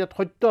কথা বিৰাট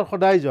সত্যৰ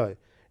সদায় জয়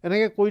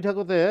এনেকৈ কৈ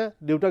থাকোঁতে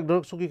দেউতাক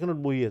ধৰক চকীখনত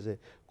বহি আছে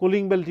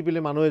কলিং বেল টিপিলে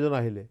মানুহ এজন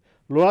আহিলে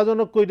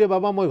ল'ৰাজনক কৈ দিয়ে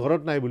বাবা মই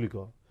ঘৰত নাই বুলি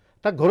কওঁ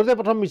তাক ঘৰতে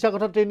প্ৰথম মিছা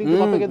কথা ট্ৰেইনিংটো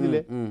বাপেকে দিলে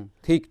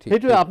ঠিক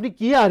সেইটোৱে আপুনি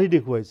কি আৰ্হি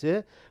দেখুৱাইছে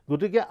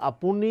গতিকে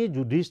আপুনি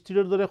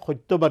যুধিষ্ঠিৰৰ দৰে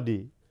সত্যবাদী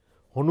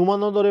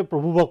হনুমানৰ দৰে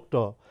প্ৰভুভক্ত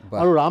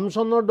আৰু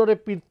ৰামচন্দ্ৰৰ দৰে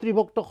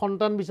পিতৃভক্ত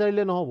সন্তান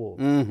বিচাৰিলে নহ'ব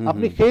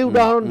আপুনি সেই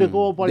উদাহৰণ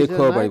দেখুৱাব পাৰিছে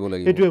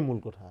সেইটোৱে মূল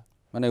কথা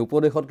মানে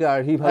উপদেশতকৈ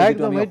আৰ্হি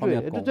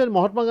এইটোতে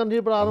মহাত্মা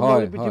গান্ধীৰ পৰা আৰম্ভ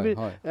কৰি পৃথিৱীৰ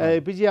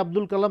APJ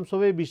আব্দুল কালাম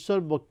চবেই বিশ্বৰ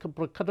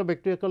প্ৰখ্যাত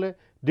ব্যক্তিসকলে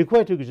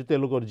দেখুৱাই থৈ গৈছে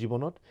তেওঁলোকৰ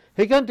জীৱনত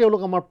সেইকাৰণে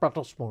তেওঁলোক আমাৰ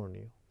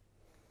প্ৰাতঃস্মৰণীয়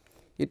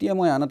এতিয়া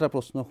মই আন এটা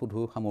প্ৰশ্ন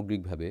সুধোঁ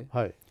সামগ্ৰিকভাৱে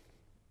হয়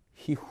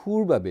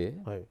শিশুৰ বাবে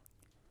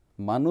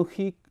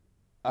মানসিক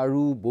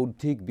আৰু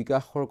বৌদ্ধিক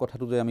বিকাশৰ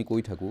কথাটো যে আমি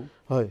কৈ থাকোঁ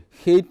হয়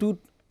সেইটোত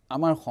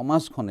আমাৰ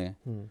সমাজখনে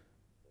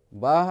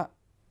বা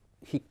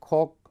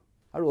শিক্ষক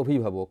আৰু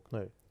অভিভাৱক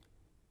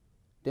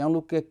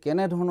তেওঁলোকে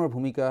কেনেধৰণৰ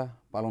ভূমিকা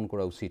পালন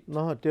কৰা উচিত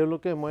নহয়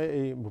তেওঁলোকে মই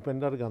এই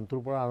ভূপেন্দ্ৰৰ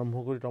গানটোৰ পৰা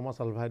আৰম্ভ কৰি টমাছ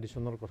আলভা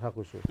এডিছনৰ কথা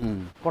কৈছোঁ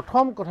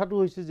প্ৰথম কথাটো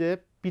হৈছে যে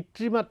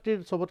পিতৃ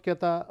মাতৃৰ চবতকৈ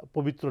এটা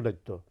পবিত্ৰ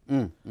দায়িত্ব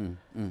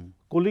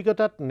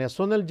কলিকতাত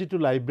নেশ্যনেল যিটো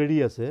লাইব্ৰেৰী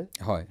আছে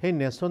সেই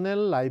নেশ্যনেল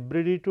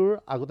লাইব্ৰেৰীটোৰ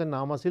আগতে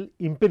নাম আছিল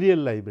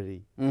ইম্পেৰিয়েল লাইব্ৰেৰী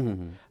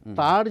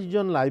তাৰ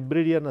যিজন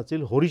লাইব্ৰেৰিয়ান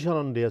আছিল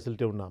হৰিচৰণ দে আছিল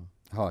তেওঁৰ নাম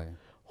হয়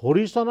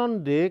হৰিচৰণ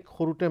দেক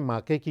সৰুতে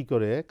মাকে কি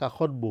কৰে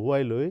কাষত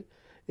বহুৱাই লৈ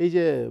এই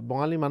যে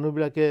বঙালী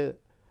মানুহবিলাকে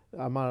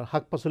আমাৰ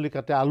শাক পাচলি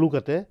কাটে আলু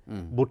কাটে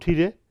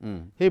বঠিৰে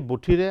সেই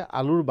বঠিৰে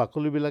আলুৰ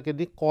বাকলিবিলাকে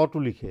দি খটো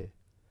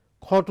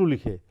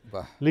লিখে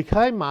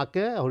লিখাই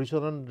মাকে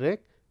হৰিচৰণ দেক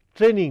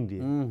ট্ৰেইনিং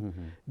দিয়ে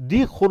দি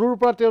সৰুৰ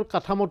পৰা তেওঁৰ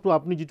কাঠামোটো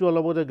আপুনি যিটো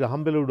অলপতে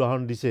গ্ৰাহাম বেলৰ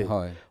উদাহৰণ দিছে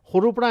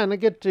সৰুৰ পৰা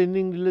এনেকৈ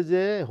ট্ৰেইনিং দিলে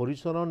যে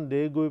হৰিচৰণ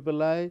দে গৈ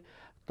পেলাই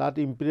তাত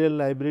ইম্পেৰিয়েল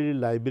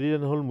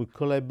লাইব্ৰেৰিয়ান হ'ল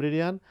মুখ্য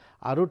লাইব্ৰেৰিয়ান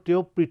আৰু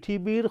তেওঁ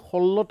পৃথিৱীৰ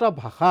 16টা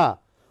ভাষা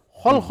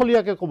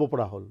সলসলীয়াকৈ ক'ব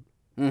পৰা হ'ল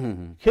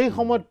সেই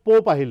সময়ত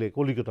পোপ আহিলে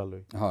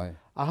কলিকতালৈ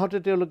আহোঁতে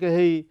তেওঁলোকে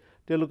সেই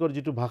তেওঁলোকৰ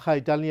যিটো ভাষা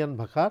ইটালিয়ান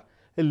ভাষাৰ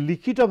এই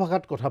লিখিত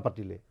ভাষাত কথা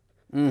পাতিলে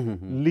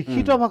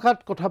লিখিত ভাষাত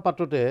কথা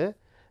পাতোঁতে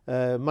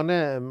মানে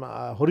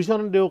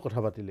হৰিচৰণ দেও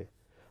কথা পাতিলে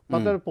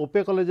পাতৰ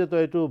পোপে ক'লে যে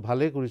তই এইটো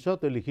ভালেই কৰিছ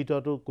তই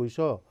লিখিতটো কৈছ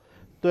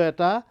তই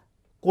এটা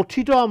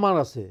কথিত আমাৰ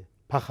আছে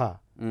ভাষা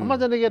আমাৰ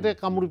যেনেকৈ এটা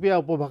কামৰূপীয়া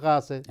উপভাষা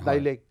আছে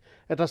ডাইলেক্ট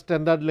এটা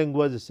ষ্টেণ্ডাৰ্ড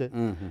লেংগুৱেজ আছে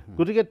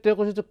গতিকে তেওঁ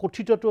কৈছে যে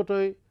কথিতটো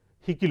তই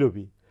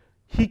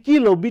শিকি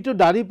ল'বিটো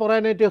দাঢ়ি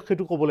পৰাই নাই তেওঁ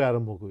সেইটো ক'বলৈ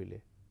আৰম্ভ কৰিলে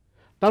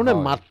তাৰমানে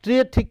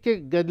মাতৃয়ে ঠিককৈ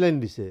গাইডলাইন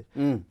দিছে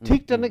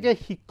ঠিক তেনেকৈ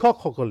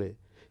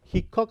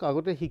শিক্ষক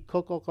আগতে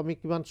শিক্ষকক আমি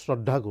কিমান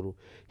শ্ৰদ্ধা কৰোঁ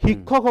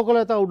শিক্ষকসকলে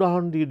এটা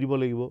উদাহৰণ দিব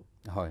লাগিব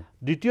হয়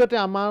দ্বিতীয়তে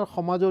আমাৰ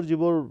সমাজৰ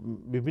যিবোৰ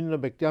বিভিন্ন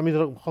ব্যক্তি আমি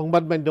ধৰক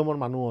সংবাদ মাধ্যমৰ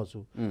মানুহ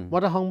আছোঁ মই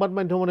এটা সংবাদ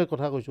মাধ্যমৰে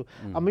কথা কৈছোঁ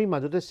আমি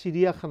মাজতে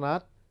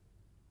চিৰিয়াখানাত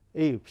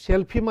এই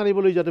সেলফি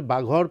মাৰিবলৈ যাতে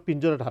বাঘৰ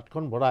পিঞ্জৰত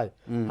হাতখন ভৰাই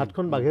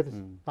হাতখন বাঘে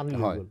টানি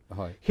লৈ গ'ল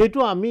সেইটো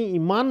আমি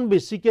ইমান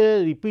বেছিকৈ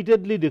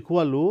ৰিপিটেডলি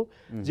দেখুৱালোঁ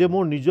যে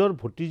মোৰ নিজৰ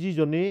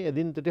ভতিজীজনী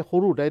এদিন তেতিয়া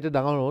সৰু তাই এতিয়া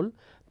ডাঙৰ হ'ল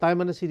তাই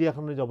মানে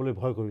চিৰিয়াখানালৈ যাবলৈ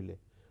ভয় কৰিলে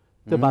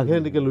তে বাঘে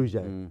এনেকৈ লৈ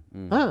যায়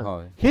হা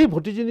সেই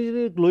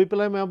ভতিজনীজনীক লৈ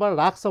পেলাই মই এবাৰ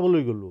ৰাস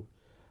চাবলৈ গ'লোঁ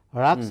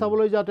ৰাস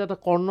চাবলৈ যাওঁতে এটা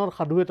কৰ্ণৰ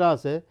সাধু এটা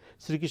আছে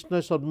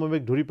শ্ৰীকৃষ্ণই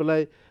ছদ্মবেশ ধৰি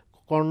পেলাই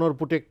কৰ্ণৰ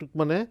পুতেকটোক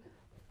মানে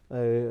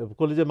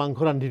ক'লে যে মাংস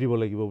ৰান্ধি দিব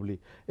লাগিব বুলি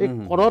এই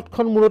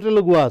কৰতখন মূৰতে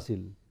লগোৱা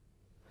আছিল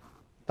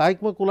তাইক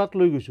মই কোলাত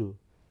লৈ গৈছোঁ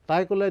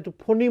তাই ক'লে এইটো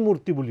ফণী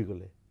মূৰ্তি বুলি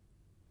ক'লে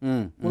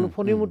বোলো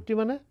ফণী মূৰ্তি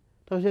মানে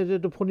তাৰপিছত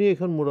এইটো ফণী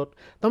এখন মূৰত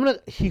তাৰমানে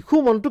শিশু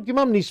মনটো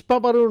কিমান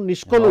নিষ্পাপ আৰু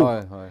নিষ্কলুষ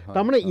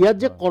তাৰমানে ইয়াত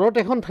যে কৰত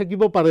এখন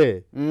থাকিব পাৰে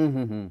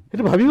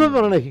সেইটো ভাবিব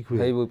পৰা নাই শিশুৱে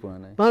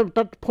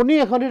তাত ফণী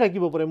এখনেই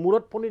থাকিব পাৰে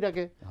মূৰত ফণী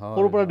থাকে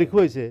সৰুৰ পৰা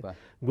দেখুৱাইছে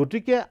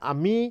গতিকে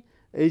আমি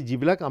এই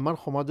যিবিলাক আমাৰ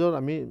সমাজৰ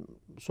আমি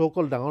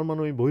চৌকল ডাঙৰ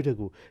মানুহ আমি বহি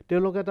থাকোঁ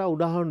তেওঁলোকে এটা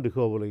উদাহৰণ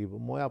দেখুৱাব লাগিব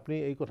মই আপুনি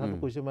এই কথাটো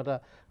কৈছে মই এটা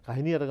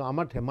কাহিনী এটা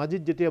আমাৰ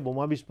ধেমাজিত যেতিয়া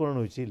বোমা বিস্ফোৰণ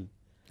হৈছিল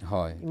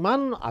হয়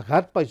ইমান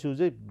আঘাত পাইছোঁ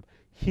যে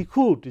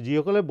শিশুত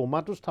যিসকলে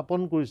বোমাটো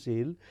স্থাপন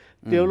কৰিছিল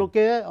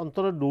তেওঁলোকে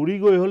অন্তৰত দৌৰি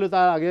গৈ হ'লে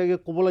তাৰ আগে আগে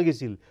ক'ব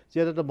লাগিছিল যে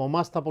এটা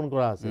বোমা স্থাপন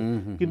কৰা আছে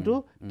কিন্তু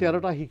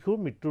 13টা শিশু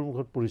মৃত্যুৰ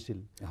মুখত পৰিছিল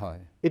হয়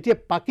এতিয়া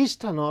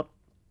পাকিস্তানত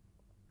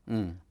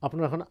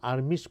আপোনাৰ এখন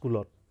আৰ্মি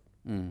স্কুলত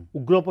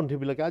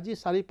উগ্ৰপন্থীবিলাকে আজি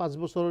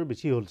 4-5 বছৰৰ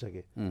বেছি হ'ল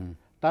চাগে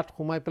তাত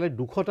সোমাই পেলাই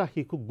 200টা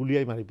শিশুক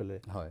গুলিয়াই মাৰি পেলাই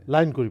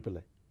লাইন কৰি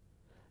পেলাই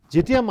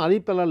যেতিয়া মাৰি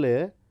পেলালে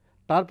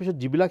তাৰপিছত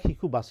যিবিলাক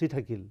শিশু বাচি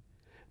থাকিল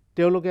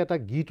তেওঁলোকে এটা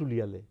গীত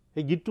উলিয়ালে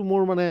এই গীতটো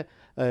মোৰ মানে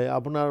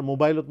আপোনাৰ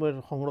মোবাইলত মই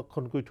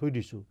সংৰক্ষণ কৰি থৈ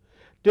দিছোঁ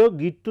তেওঁ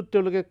গীতটোত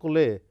তেওঁলোকে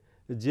ক'লে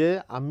যে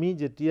আমি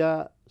যেতিয়া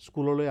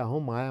স্কুললৈ আহোঁ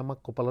মায়ে আমাক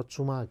কপালত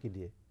চুমা আঁকি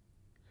দিয়ে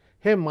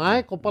সেই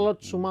মায়ে কপালত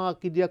চুমা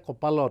আঁকি দিয়া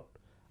কপালত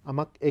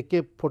আমাক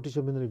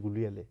AK-47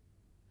 গুলিয়ালে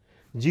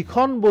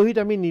যিখন বহীত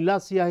আমি নীলা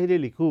চিয়াহীৰে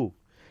লিখোঁ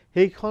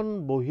সেইখন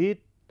বহীত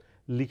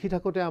লিখি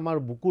থাকোঁতে আমাৰ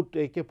বুকুত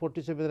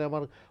AK-47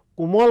 আমাৰ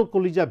কোমল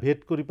কলিজা ভেদ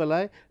কৰি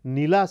পেলাই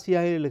নীলা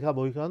চিয়াহীৰে লিখা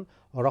বহীখন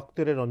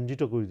ৰক্তেৰে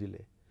ৰঞ্জিত কৰি দিলে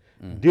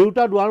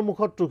দেউতা দুৱাৰ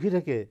মুখত ৰখি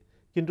থাকে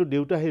কিন্তু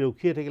দেউতা সেই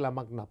ৰখিয়ে থাকিলে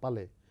আমাক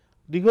নাপালে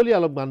দীঘলীয়া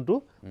অলপ গানটো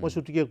মই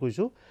চুটিকৈ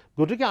কৈছোঁ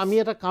গতিকে আমি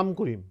এটা কাম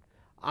কৰিম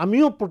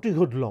আমিও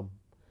প্ৰতিশোধ ল'ম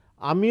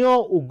আমিও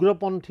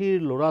উগ্ৰপন্থীৰ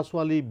ল'ৰা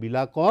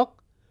ছোৱালীবিলাকক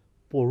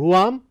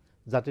পঢ়ুৱাম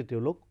যাতে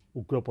তেওঁলোক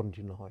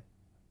উগ্ৰপন্থী নহয়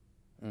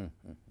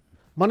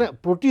মানে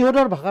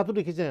প্ৰতিশোধৰ ভাষাটো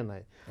দেখিছেনে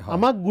নাই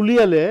আমাক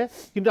গুলিয়ালে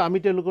কিন্তু আমি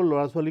তেওঁলোকৰ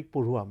ল'ৰা ছোৱালীক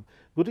পঢ়ুৱাম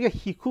গতিকে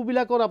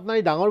শিশুবিলাকৰ আপোনাৰ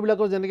এই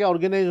ডাঙৰবিলাকৰ যেনেকৈ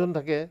অৰ্গেনাইজেশ্যন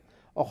থাকে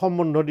অসম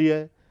বন্ধ দিয়ে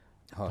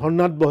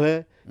ধৰ্ণাত বহে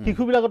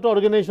শিশুবিলাকৰতো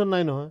অৰ্গেনাইজেশ্যন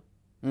নাই নহয়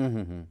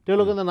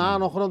তেওঁলোকে না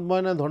অনশনত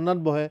বহে না ধৰ্ণাত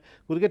বহে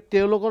গতিকে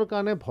তেওঁলোকৰ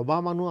কাৰণে ভবা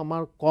মানুহ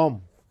আমাৰ কম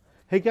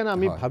সেইকাৰণে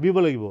আমি ভাবিব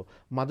লাগিব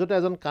মাজতে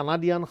এজন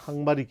কানাডিয়ান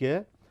সাংবাদিকে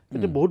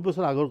এইটো বহুত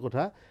বছৰ আগৰ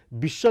কথা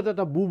বিশ্বত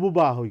এটা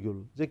বুবা হৈ গ'ল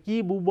যে কি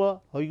বুবা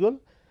হৈ গ'ল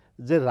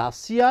যে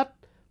ৰাছিয়াত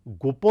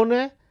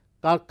গোপনে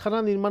কাৰখানা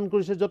নিৰ্মাণ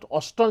কৰিছে য'ত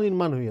অস্ত্ৰ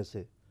নিৰ্মাণ হৈ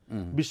আছে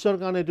বিশ্বৰ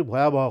কাৰণে এইটো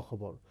ভয়াৱহ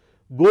খবৰ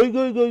গৈ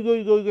গৈ গৈ গৈ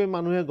গৈ গৈ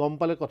মানুহে গম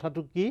পালে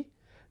কথাটো কি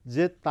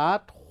যে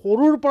তাত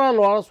সৰুৰ পৰা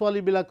ল'ৰা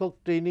ছোৱালীবিলাকক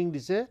ট্ৰেইনিং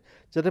দিছে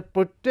যাতে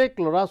প্ৰত্যেক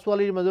ল'ৰা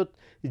ছোৱালীৰ মাজত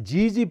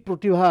যি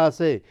প্ৰতিভা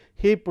আছে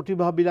সেই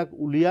প্ৰতিভাবিলাক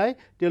উলিয়াই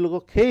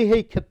তেওঁলোকক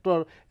সেই ক্ষেত্ৰৰ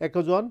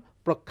একজন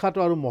প্ৰখ্যাত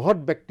আৰু মহৎ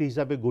ব্যক্তি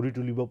হিচাপে গঢ়ি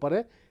তুলিব পাৰে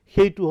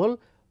সেইটো হ'ল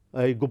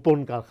এই গোপন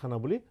কাৰখানা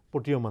বুলি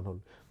প্ৰতীয়মান হ'ল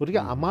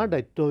গতিকে আমাৰ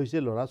দায়িত্ব হৈছে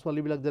ল'ৰা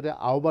ছোৱালীবিলাক যাতে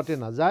আওবাটে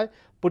নাযায়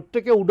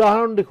প্ৰত্যেকে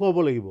উদাহৰণ দেখুৱাব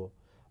লাগিব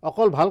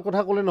অকল ভাল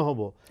কথা ক'লে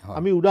নহ'ব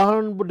আমি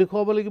উদাহৰণ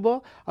দেখুৱাব লাগিব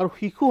আৰু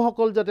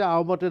শিশুসকল যাতে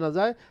আওবাটে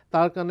নাযায়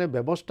তাৰ কাৰণে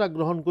ব্যৱস্থা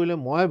গ্ৰহণ কৰিলে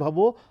মই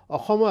ভাবোঁ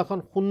অসমো এখন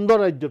সুন্দৰ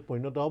ৰাজ্যত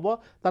পৰিণত হ'ব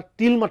তাত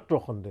তিল মাত্ৰ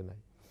সন্দেহ নাই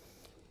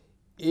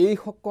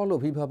এইসকল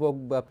অভিভাৱক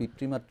বা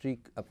পিতৃ মাতৃক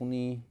আপুনি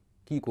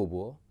কি ক'ব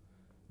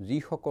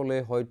যিসকলে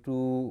হয়তো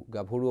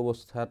গাভৰু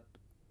অৱস্থাত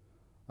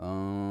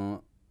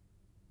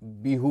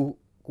বিহু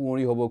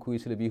কুঁৱৰী হ'ব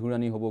খুজিছিলে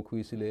বিহুৰাণী হ'ব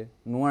খুজিছিলে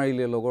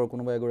নোৱাৰিলে লগৰ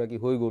কোনোবা এগৰাকী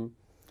হৈ গ'ল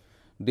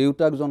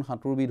দেউতাকজন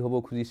সাঁতোৰবিদ হ'ব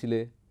খুজিছিলে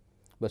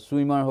বা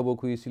ছুইমাৰ হ'ব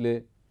খুজিছিলে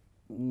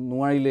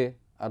নোৱাৰিলে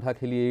আধা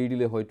খেলি এৰি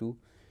দিলে হয়তো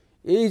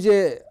এই যে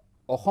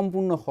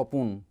অসম্পূৰ্ণ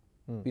সপোন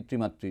পিতৃ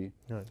মাতৃৰ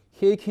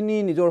সেইখিনি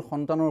নিজৰ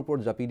সন্তানৰ ওপৰত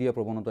জাপি দিয়া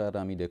প্ৰৱণতা এটা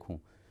আমি দেখোঁ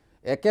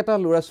একেটা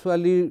ল'ৰা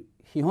ছোৱালীৰ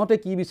সিহঁতে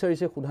কি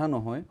বিচাৰিছে সোধা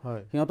নহয়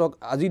সিহঁতক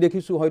আজি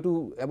দেখিছোঁ হয়তো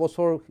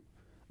এবছৰ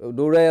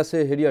দৌৰাই আছে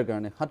হেৰিয়াৰ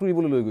কাৰণে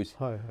সাঁতুৰিবলৈ লৈ গৈছে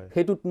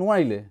সেইটোত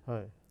নোৱাৰিলে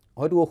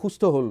হয়তো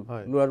অসুস্থ হ'ল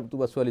ল'ৰাটো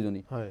বা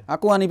ছোৱালীজনী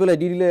আকৌ আনি পেলাই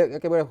দি দিলে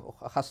একেবাৰে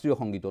শাস্ত্ৰীয়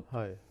সংগীতত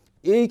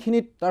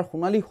এইখিনিত তাৰ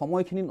সোণালী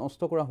সময়খিনি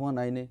নষ্ট কৰা হোৱা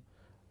নাইনে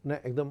নাই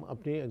একদম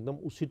আপুনি একদম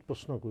উচিত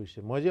প্ৰশ্ন কৰিছে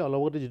মই যে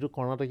অলপতে যিটো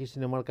কৰ্ণাটকী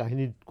চিনেমাৰ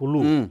কাহিনীত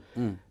ক'লোঁ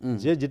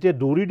যে যেতিয়া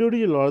দৌৰি দৌৰি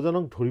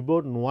ল'ৰাজনক ধৰিব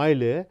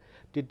নোৱাৰিলে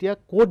তেতিয়া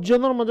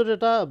কোচজনৰ মাজত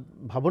এটা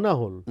ভাৱনা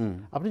হ'ল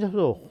আপুনি চাব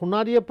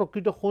সোণাৰীয়ে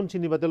প্ৰকৃত সোণ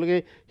চিনি পায় তেওঁলোকে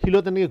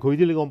শিলত এনেকৈ ঘঁহি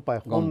দিলে গম পায়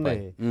সোণ নাই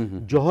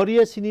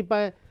জহৰীয়ে চিনি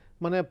পায়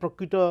মানে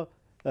প্ৰকৃত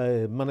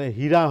মানে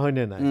হীৰা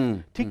হয়নে নাই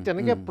ঠিক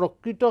তেনেকৈ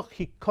প্ৰকৃত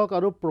শিক্ষক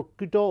আৰু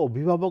প্ৰকৃত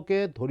অভিভাৱকে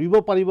ধৰিব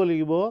পাৰিব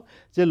লাগিব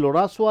যে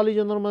ল'ৰা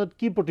ছোৱালীজনৰ মাজত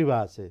কি প্ৰতিভা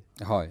আছে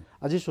হয়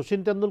আজি শচীন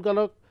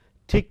তেণ্ডুলকাৰক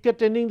ঠিককৈ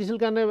ট্ৰেইনিং দিছিল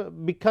কাৰণে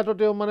বিখ্যাত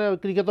তেওঁ মানে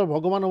ক্ৰিকেটৰ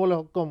ভগৱান হ'বলৈ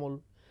সক্ষম হ'ল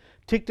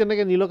ঠিক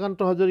তেনেকৈ নীলকান্ত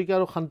হাজৰিকা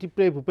আৰু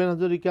শান্তিপ্ৰিয় ভূপেন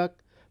হাজৰিকাক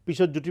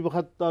পিছত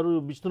জ্যোতিপ্ৰসাদ আৰু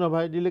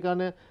বিষ্ণুৰাভাই দিলে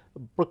কাৰণে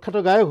প্ৰখ্যাত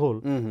গায়ক হ'ল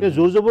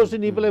জোৰ জবৰদস্তি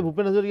নি পেলাই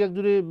ভূপেন হাজৰিকাক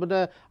যদি মানে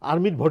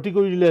আৰ্মিত ভৰ্তি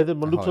কৰি দিলেহেঁতেন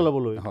বন্দুক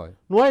চলাবলৈ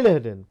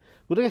নোৱাৰিলেহেঁতেন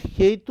গতিকে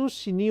সেইটো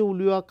চিনি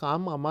উলিওৱা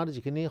কাম আমাৰ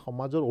যিখিনি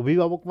সমাজৰ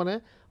অভিভাৱক মানে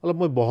অলপ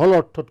মই বহল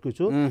অৰ্থত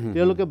কৈছোঁ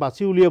তেওঁলোকে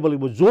বাছি উলিয়াব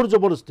লাগিব জোৰ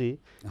জবৰদস্তি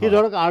সেই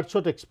ধৰক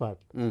আৰ্টছত এক্সপাৰ্ট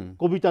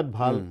কবিতাত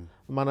ভাল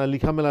মানে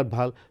লিখা মেলাত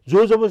ভাল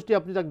জোৰ জবৰদস্তি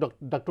আপুনি তাক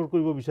ডাক্তৰ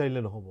কৰিব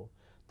বিচাৰিলে নহ'ব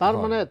তাৰ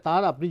মানে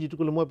তাৰ আপুনি যিটো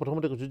ক'লে মই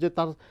প্ৰথমতে কৈছোঁ যে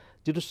তাৰ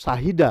যিটো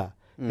চাহিদা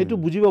সেইটো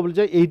বুজিব বুলি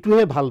যে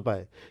এইটোহে ভাল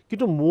পায়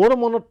কিন্তু মোৰ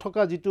মনত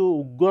থকা যিটো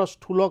উগ্ৰ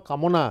স্থূল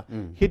কামনা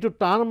সেইটো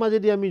তাৰ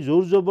মাজেদি আমি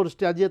জোৰ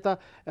জবৰদস্তি আজি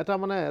এটা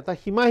মানে এটা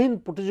সীমাহীন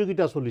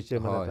প্ৰতিযোগিতা চলিছে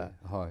মানে এটা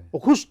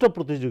অসুস্থ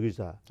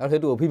প্ৰতিযোগিতা আৰু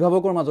সেইটো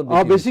অভিভাৱকৰ মাজত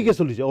বেছিকে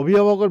চলিছে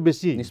অভিভাৱকৰ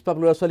বেছি নিষ্পাপ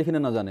ল'ৰা ছোৱালীখিনি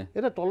নাজানে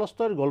এটা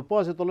টলষ্টয়ৰ গল্প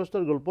আছে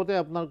টলষ্টয়ৰ গল্পতে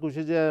আপোনাৰ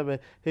কৈছে যে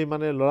সেই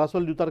মানে ল'ৰা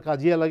ছোৱালী দুটাৰ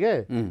কাজিয়া লাগে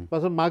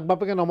পাছত মাক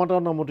বাপেকে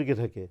নমতিকে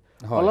থাকে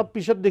অলপ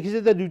পিছত দেখিছে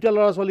যে দুইটা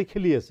ল'ৰা ছোৱালী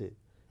খেলি আছে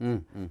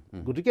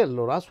গতিকে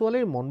ল'ৰা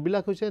ছোৱালীৰ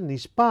মনবিলাক হৈছে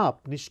নিষ্পাপ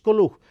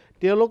নিষ্কলুষ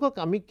তেওঁলোকক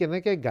আমি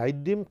কেনেকৈ গাইড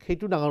দিম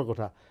সেইটো ডাঙৰ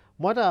কথা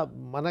মই এটা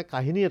মানে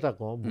কাহিনী এটা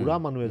কওঁ বুঢ়া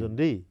মানুহ এজন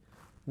দেই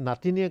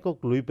নাতিনীয়েকক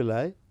লৈ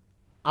পেলাই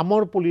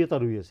আমৰ পুলি এটা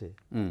ৰুই আছে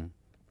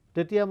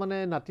তেতিয়া মানে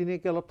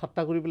নাতিনীয়েকে অলপ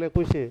ঠাট্টা কৰি পেলাই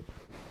কৈছে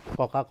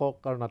ককাকক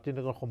আৰু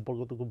নাতিনীয়েকৰ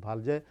সম্পৰ্কটো খুব ভাল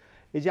যে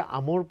এই যে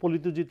আমৰ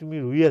পুলিটো যে তুমি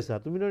ৰুই আছা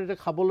তুমি এতিয়া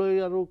খাবলৈ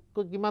আৰু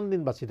কিমান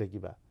দিন বাচি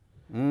থাকিবা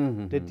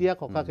তেতিয়া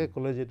ককাকে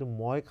ক'লে যে এইটো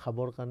মই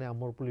খাবৰ কাৰণে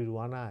আমৰ পুলি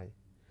ৰোৱা নাই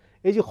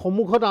এই যে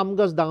সন্মুখত আম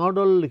গাছ ডাঙৰ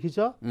দল দেখিছ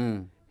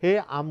সেই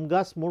আম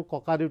গাছ মোৰ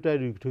ককা দেউতাই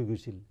ৰুই থৈ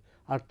গৈছিল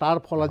আৰু তাৰ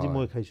ফল আজি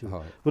মই খাইছোঁ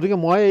গতিকে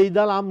মই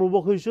এইডাল আম ৰুব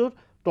খুজিছোঁ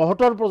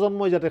তহঁতৰ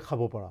প্ৰজন্মই যাতে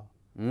খাব পৰা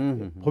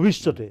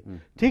ভৱিষ্যতে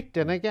ঠিক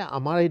তেনেকৈ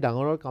আমাৰ এই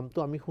ডাঙৰৰ কামটো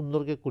আমি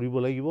সুন্দৰকৈ কৰিব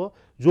লাগিব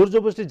জোৰ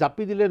জবৰদস্তি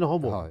জাপি দিলে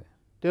নহ'ব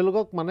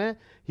তেওঁলোকক মানে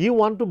হি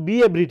ৱান্ট টু বি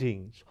এভৰিথিং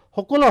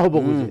সকলো হ'ব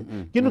খোজে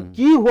কিন্তু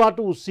কি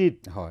হোৱাটো উচিত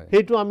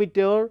সেইটো আমি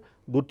তেওঁৰ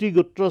গতি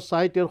গোত্ৰ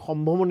চাই তেওঁৰ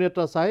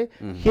সম্ভাৱনীয়তা চাই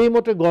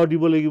সেইমতে গঢ়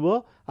দিব লাগিব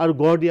আৰু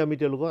গঢ় দি আমি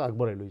তেওঁলোকক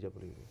আগবঢ়াই লৈ যাব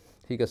লাগিব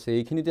ঠিক আছে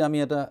এইখিনিতে আমি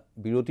এটা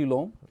বিৰতি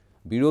লওঁ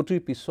বিৰতিৰ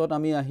পিছত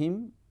আমি আহিম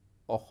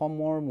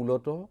অসমৰ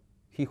মূলতঃ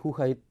শিশু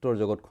সাহিত্যৰ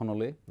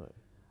জগতখনলৈ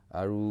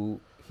আৰু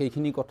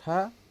সেইখিনি কথা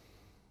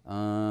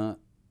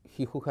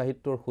শিশু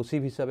সাহিত্যৰ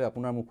সচিব হিচাপে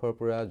আপোনাৰ মুখৰ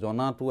পৰা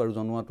জনাটো আৰু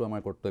জনোৱাটো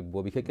আমাৰ কৰ্তব্য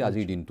বিশেষকৈ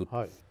আজিৰ দিনটোত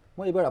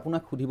মই এইবাৰ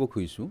আপোনাক সুধিব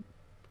খুজিছোঁ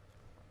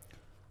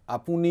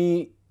আপুনি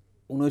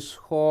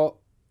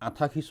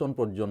 1988 চন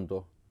পৰ্যন্ত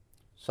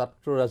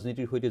ছাত্ৰ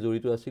ৰাজনীতিৰ সৈতে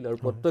জড়িত আছিল আৰু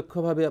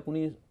প্ৰত্যক্ষভাৱে আপুনি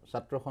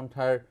ছাত্ৰ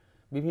সন্থাৰ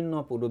বিভিন্ন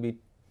পদবীত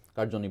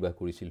কাৰ্যনিৰ্বাহ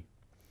কৰিছিল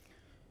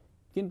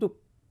কিন্তু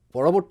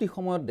পৰৱৰ্তী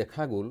সময়ত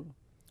দেখা গ'ল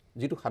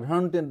যিটো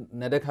সাধাৰণতে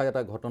নেদেখা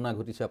এটা ঘটনা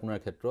ঘটিছে আপোনাৰ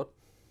ক্ষেত্ৰত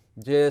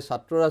যে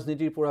ছাত্ৰ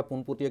ৰাজনীতিৰ পৰা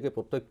পোনপটীয়াকৈ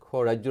প্ৰত্যক্ষ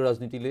ৰাজ্য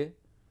ৰাজনীতিলৈ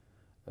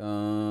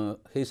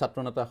সেই ছাত্ৰ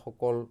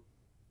নেতাসকল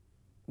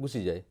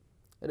গুচি যায়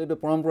এইটো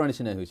পৰম্পৰা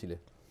নিচিনাই হৈছিলে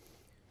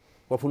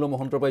প্ৰফুল্ল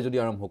মহন্তৰ পৰাই যদি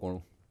আৰম্ভ কৰোঁ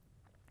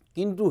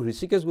কিন্তু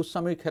ঋষিকেশ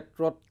গোস্বামীৰ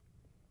ক্ষেত্ৰত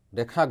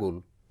দেখা গ'ল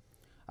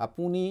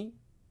আপুনি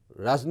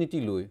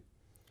ৰাজনীতিলৈ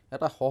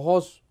এটা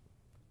সহজ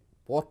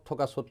পথ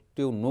থকা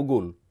স্বত্তেও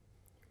নগ'ল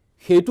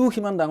সেইটোও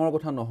সিমান ডাঙৰ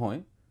কথা নহয়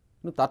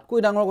কিন্তু তাতকৈ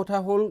ডাঙৰ কথা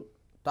হ'ল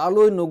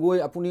তালৈ নগৈ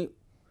আপুনি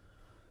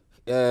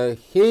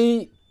সেই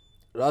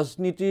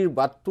ৰাজনীতিৰ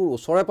বাটটোৰ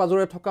ওচৰে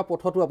পাজৰে থকা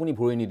পথতো আপুনি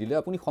ভৰি নিদিলে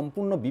আপুনি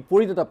সম্পূৰ্ণ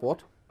বিপৰীত এটা পথ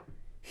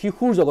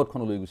শিশুৰ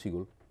জগতখনলৈ গুচি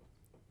গ'ল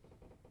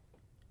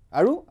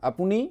আৰু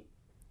আপুনি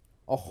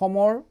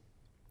অসমৰ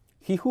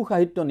শিশু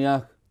সাহিত্য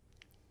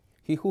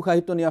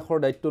ন্যাসৰ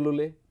দায়িত্ব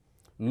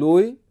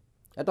লৈ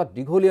এটা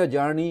দীঘলীয়া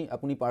জাৰ্ণি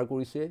আপুনি পাৰ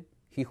কৰিছে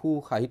শিশু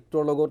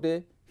সাহিত্যৰ লগতে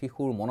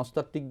শিশুৰ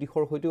মনস্তাত্ত্বিক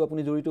দিশৰ সৈতেও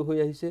আপুনি জড়িত হৈ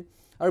আহিছে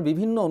আৰু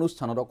বিভিন্ন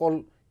অনুষ্ঠানত অকল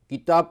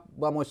কিতাপ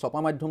বা মই ছপা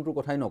মাধ্যমটোৰ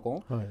কথাই নকওঁ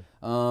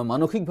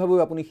মানসিকভাৱেও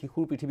আপুনি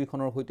শিশুৰ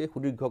পৃথিৱীখনৰ সৈতে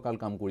সুদীৰ্ঘকাল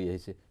কাম কৰি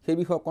আহিছে সেই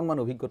বিষয়ে অকণমান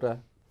অভিজ্ঞতা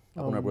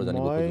আপোনাৰ পৰা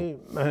জানিব মই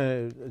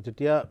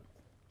যেতিয়া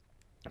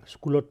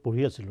স্কুলত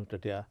পঢ়ি আছিলোঁ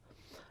তেতিয়া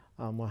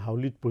মই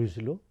হাউলিত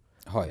পঢ়িছিলোঁ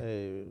হয়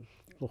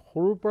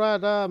সৰুৰ পৰা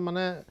এটা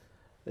মানে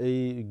এই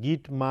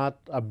গীত মাত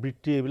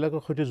আবৃত্তি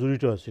এইবিলাকৰ সৈতে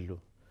জড়িত আছিলোঁ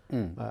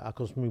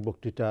আকস্মিক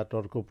বক্তৃতা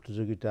তৰ্ক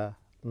প্ৰতিযোগিতা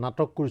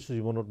নাটক কৰিছোঁ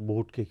জীৱনত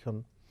বহুত কেইখন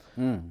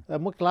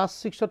মই ক্লাছ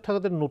 6ত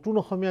থাকোঁতে নতুন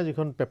অসমীয়া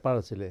যিখন পেপাৰ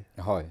আছিলে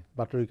হয়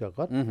বাতৰি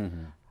কাকত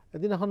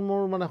এদিনাখন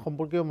মোৰ মানে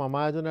সম্পৰ্কীয় মামা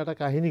এজনে এটা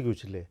কাহিনী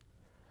কৈছিলে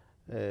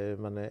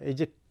মানে এই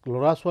যে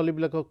ল'ৰা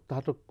ছোৱালীবিলাকক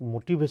তাহাঁতক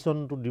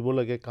মটিভেশ্যনটো দিব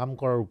লাগে কাম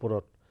কৰাৰ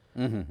ওপৰত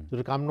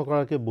যদি কাম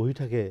নকৰাকৈ বহি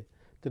থাকে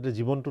তেতিয়া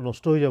জীৱনটো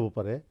নষ্ট হৈ যাব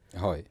পাৰে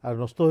হয় আৰু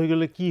নষ্ট হৈ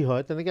গ'লে কি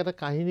হয় তেনেকৈ এটা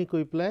কাহিনী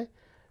কৈ পেলাই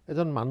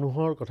এজন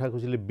মানুহৰ কথা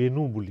কৈছিলে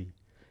বেনু বুলি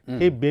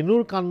সেই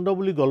বেনুৰ কাণ্ড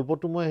বুলি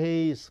গল্পটো মই সেই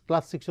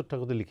ক্লাছ 6ত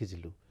থাকোঁতে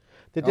লিখিছিলোঁ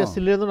তেতিয়া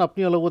চিলড্ৰেনৰ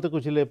আপুনি অলপতে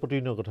কৈছিলে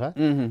প্ৰতিদিনৰ কথা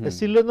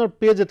চিলড্ৰেনৰ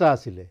পেজ এটা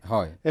আছিলে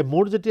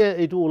মোৰ যেতিয়া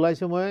এইটো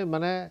ওলাইছে মই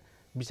মানে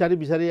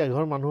বিচাৰি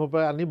এঘৰ মানুহৰ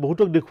পৰা আনি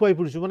বহুতক দেখুৱাই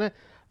ফুৰিছোঁ মানে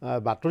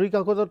বাতৰি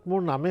কাকতত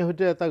মোৰ নামে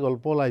সৈতে এটা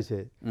গল্প ওলাইছে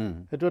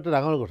সেইটো এটা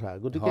ডাঙৰ কথা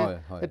গতিকে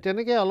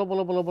তেনেকৈ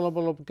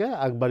অলপকৈ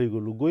আগবাঢ়ি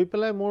গ'লোঁ গৈ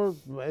পেলাই মোৰ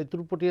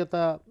এইটোৰ প্ৰতি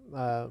এটা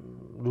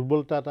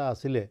দুৰ্বলতা এটা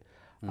আছিলে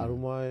আৰু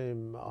মই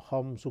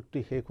অসম চুক্তি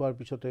শেষ হোৱাৰ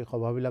পিছতে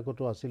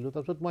সভাবিলাকতো আছিলোঁ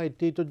তাৰপিছত মই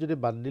 88ত যদি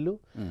বাদ দিলোঁ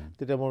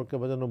তেতিয়া মোৰ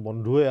কেইবাজনো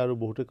বন্ধুৱে আৰু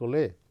বহুতে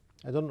ক'লে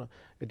এজন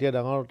এতিয়া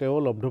ডাঙৰ তেওঁ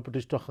লব্ধ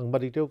প্ৰতিষ্ঠিত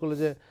সাংবাদিক তেওঁ ক'লে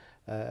যে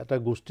এটা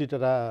গোষ্ঠীত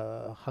এটা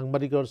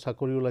সাংবাদিকৰ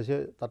চাকৰি ওলাইছে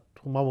তাত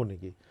সোমাব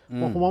নেকি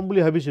মই সোমাম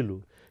বুলি ভাবিছিলোঁ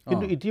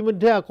কিন্তু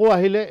ইতিমধ্যে আকৌ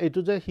আহিলে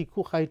এইটো যে শিশু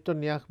সাহিত্য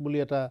ন্যাস বুলি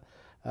এটা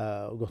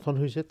গঠন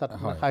হৈছে তাত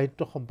সাহিত্য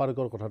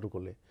সম্পাদকৰ কথাটো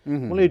ক'লে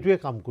বোলে এইটোৱে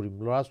কাম কৰিম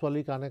ল'ৰা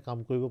ছোৱালীৰ কাৰণে কাম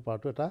কৰিব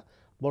পৰাটো এটা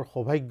বৰ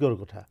সৌভাগ্যৰ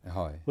কথা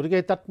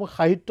গতিকে তাত মই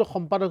সাহিত্য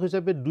সম্পাদক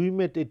হিচাপে 2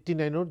 মে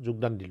 89ত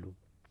যোগদান দিলোঁ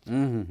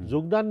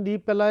যোগদান দি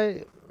পেলাই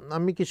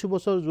আমি কিছু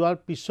বছৰ যোৱাৰ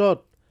পিছত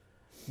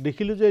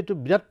দেখিলোঁ যে এইটো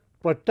বিৰাট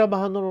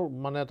প্ৰত্যাহ্বানৰ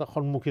মানে এটা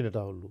সন্মুখীন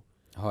এটা হ'লোঁ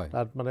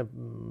তাত মানে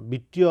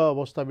বিত্তীয়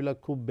অৱস্থাবিলাক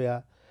খুব বেয়া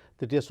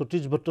তেতিয়া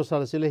সতীশ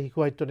ভট্টাচাৰ্য আছিলে শিশু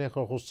সাহিত্য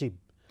ন্যাসৰ সচিব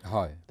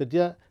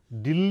তেতিয়া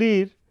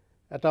দিল্লীৰ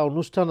এটা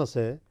অনুষ্ঠান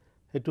আছে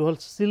সেইটো হ'ল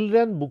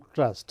চিলড্ৰেন বুক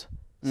ট্ৰাষ্ট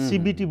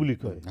CBT বুলি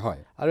কয়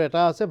আৰু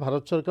এটা আছে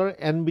ভাৰত চৰকাৰৰ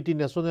NBT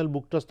national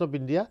book trust of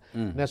India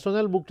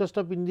national book trust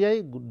of ইণ্ডিয়াই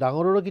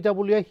ডাঙৰৰ কিতাপ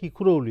উলিয়াই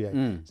শিশুৰো উলিয়ায়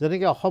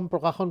যেনেকৈ অসম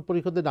প্ৰকাশন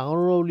পৰিষদে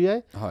ডাঙৰৰ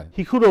উলিয়ায়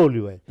শিশুৰো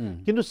উলিয়ায়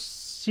কিন্তু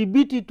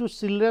CBT টো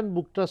চিলড্ৰেন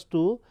বুক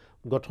ট্ৰাষ্টটো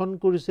গঠন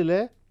কৰিছিলে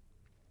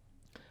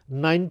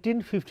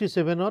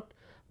 1957ত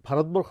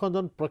ভাৰতবৰ্ষৰ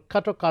এজন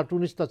প্ৰখ্যাত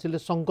কাৰ্টুনিষ্ট আছিলে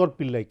শংকৰ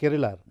পিল্লাই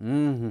কেৰেলাৰ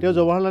তেওঁ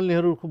জৱাহৰলাল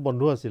নেহৰুৰ খুব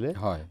বন্ধু আছিলে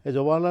এই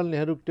জৱাহৰলাল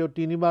নেহৰুক তেওঁ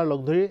 3বাৰ লগ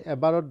ধৰি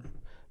এবাৰত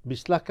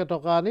 20 লাখ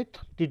টকা আনি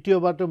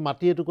তৃতীয়বাৰ তেওঁ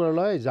মাটি এটুকুৰা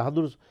লয়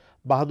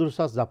বাহাদুৰ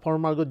শাহ জাফৰ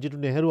মাৰ্গত যিটো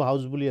নেহৰু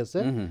হাউচ বুলি আছে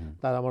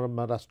তাৰ আমাৰ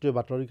ৰাষ্ট্ৰীয়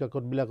বাতৰি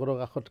কাকতবিলাকৰ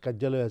কাষত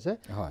কাৰ্যালয় আছে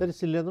তাতে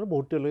চিলড্ৰেনৰ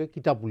বহুত তেওঁলোকে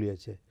কিতাপ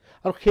উলিয়াইছে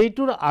আৰু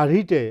সেইটোৰ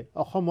আৰ্হিতে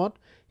অসমত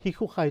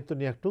শিশু সাহিত্য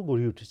ন্যাসটো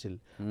গঢ়ি উঠিছিল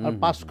আৰু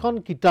 5খন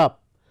কিতাপ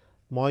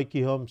মই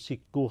কি হ'ম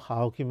চিক্কু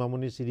সাহসী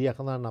মামনি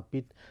চিৰিয়াখানাৰ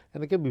নাপিত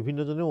এনেকৈ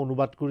বিভিন্নজনে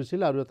অনুবাদ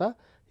কৰিছিল আৰু এটা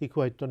শিশু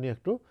সাহিত্য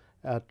ন্যাসটো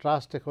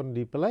ট্ৰাষ্ট এখন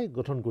দি পেলাই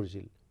গঠন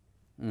কৰিছিল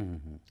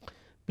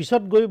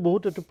পিছত গৈ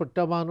বহুত এইটো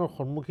প্ৰত্যাহ্বানৰ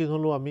সন্মুখীন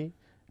হ'লোঁ আমি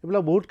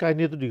এইবিলাক বহুত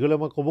কাহিনীটো দীঘলে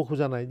মই ক'ব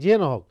খোজা নাই যিয়ে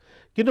নহওক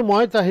কিন্তু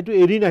মই সেইটো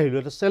এৰি নাহিলোঁ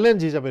এটা চেলেঞ্জ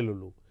হিচাপে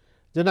ল'লোঁ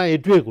যে নাই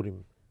এইটোৱে কৰিম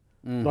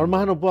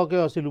দৰমহা নোপোৱাকৈ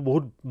আছিলোঁ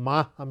বহুত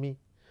মাহ আমি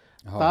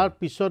তাৰ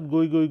পিছত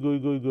গৈ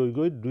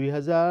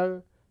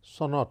 2000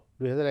 চনত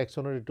 2001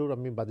 চনত এইটোৰ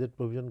আমি বাজেট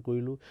প্ৰভিজন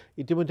কৰিলোঁ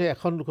ইতিমধ্যে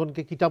এখন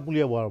দুখনকৈ কিতাপ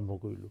উলিয়াব আৰম্ভ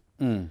কৰিলোঁ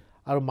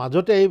আৰু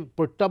মাজতে এই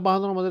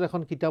প্ৰত্যাহ্বানৰ মাজত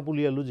এখন কিতাপ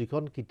উলিয়ালোঁ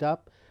যিখন কিতাপ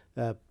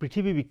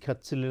পৃথিৱী বিখ্যাত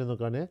চিলড্ৰেনৰ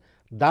কাৰণে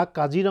দ্য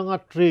কাজিৰঙা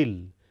ট্ৰেইল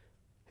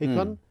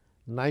সেইখন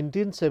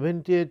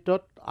 1978ত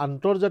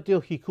আন্তৰ্জাতীয়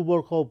শিশু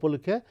বৰ্ষ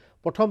উপলক্ষে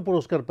প্ৰথম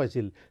পুৰস্কাৰ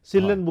পাইছিল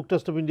children book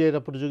trust of India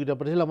এটা প্ৰতিযোগিতা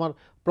পাতিছিল আমাৰ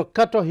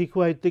প্ৰখ্যাত শিশু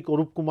সাহিত্যিক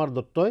অৰূপ কুমাৰ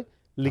দত্তই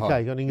লিখা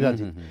সেইখন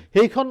ইংৰাজীত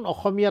সেইখন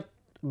অসমীয়াত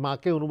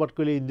মাকে অনুবাদ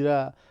কৰিলে ইন্দিৰা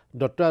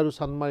দত্ত আৰু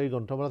চান্দমাৰীৰ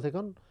গ্ৰন্থমেলাত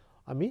সেইখন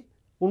আমি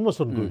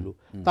উন্মোচন কৰিলোঁ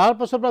তাৰ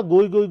পাছৰ পৰা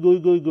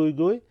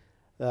গৈ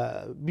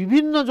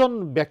বিভিন্নজন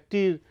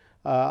ব্যক্তিৰ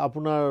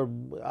আপোনাৰ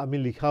আমি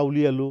লিখা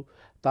উলিয়ালোঁ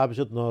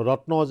তাৰপিছত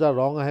ৰত্ন অজাৰ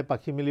ৰং আহে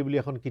পাখি মেলি বুলি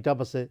এখন কিতাপ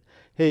আছে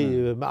সেই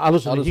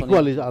আলোচনী শিশু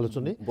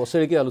আলোচনী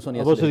বছৰেকীয়া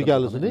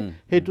আলোচনী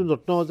সেইটো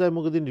ৰত্ন অজাই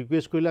মোক এদিন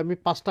ৰিকুৱেষ্ট কৰিলে আমি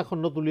 5টা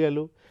খণ্ডত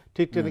উলিয়ালোঁ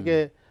ঠিক তেনেকৈ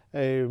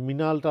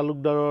মৃণাল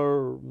তালুকদাৰৰ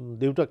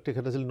দেউতাক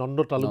তেখেত আছিল নন্দ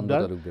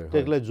তালুকদাৰ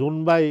তেখেতে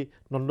জোনবাই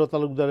নন্দ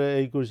তালুকদাৰে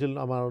এই কৰিছিল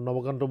আমাৰ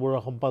নৱকান্ত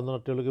বৰুৱাৰ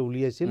সম্পাদনাত তেওঁলোকে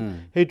উলিয়াইছিল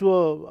সেইটোও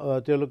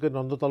তেওঁলোকে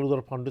নন্দ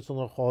তালুকদাৰ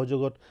ফাউণ্ডেশ্যনৰ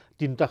সহযোগত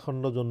 3টা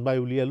খণ্ড জোনবাই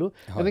উলিয়ালোঁ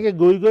এনেকৈ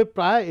গৈ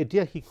প্ৰায়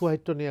এতিয়া শিশু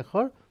সাহিত্য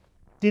ন্যাসৰ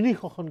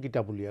 300খন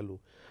কিতাপ উলিয়ালোঁ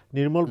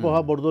নিৰ্মল প্ৰভা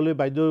বৰদলৈ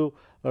বাইদেউ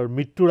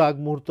মৃত্যুৰ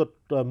আগমুহূৰ্তত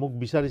মোক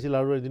বিচাৰিছিল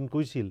আৰু এদিন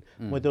কৈছিল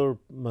মই তেওঁৰ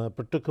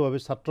প্ৰত্যক্ষভাৱে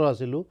ছাত্ৰ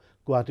আছিলোঁ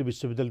গুৱাহাটী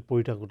বিশ্ববিদ্যালয়ত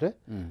পঢ়ি থাকোঁতে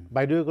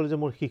বাইদেৱে ক'লে যে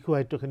মোৰ শিশু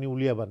সাহিত্যখিনি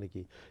উলিয়াবা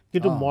নেকি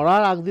কিন্তু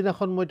মৰাৰ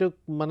আগদিনাখন মই তেওঁক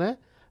মানে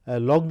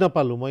লগ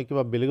নাপালোঁ মই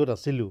কিবা বেলেগত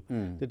আছিলোঁ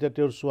তেতিয়া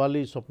তেওঁৰ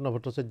ছোৱালী স্বপ্না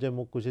ভট্টাচাৰ্যই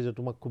মোক কৈছে যে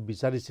তোমাক খুব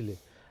বিচাৰিছিলে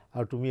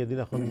আৰু তুমি এদিন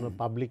এখন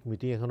পাব্লিক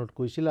মিটিং এখনত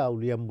কৈছিলা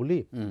উলিয়াম বুলি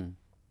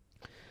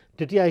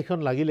তেতিয়া এইখন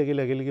লাগি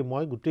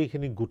মই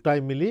গোটেইখিনি গোটাই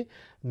মিলি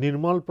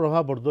নিৰ্মল প্ৰভা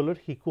বৰদলৈৰ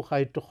শিশু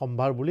সাহিত্য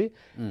সম্ভাৰ বুলি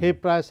সেই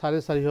প্ৰায়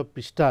 450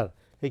 পৃষ্ঠাৰ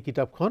সেই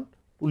কিতাপখন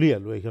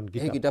উলিয়ালোঁ এইখন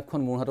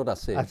কিতাপখন মোৰ হাতত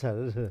আছে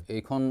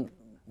এইখন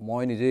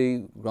মই নিজেই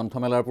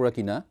গ্ৰন্থমেলাৰ পৰা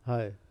কিনা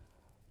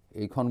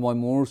এইখন মই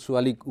মোৰ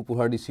ছোৱালীক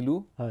উপহাৰ দিছিলোঁ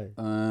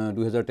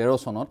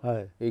 2013 চনত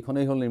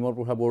এইখনেই হ'ল নিৰ্মল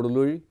প্ৰভা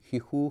বৰদলৈৰ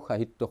শিশু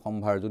সাহিত্য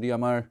সম্ভাৰ যদি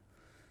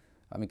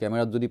আমি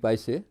কেমেৰাত যদি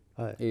পাইছে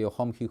এই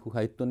অসম শিশু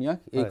সাহিত্য ন্যাস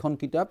এইখন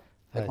কিতাপ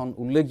এখন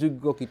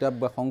উল্লেখযোগ্য কিতাপ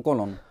বা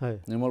সংকলন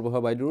নিৰ্মল প্ৰভা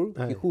বাইদেউৰ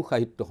শিশু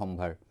সাহিত্য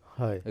সম্ভাৰ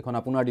এখন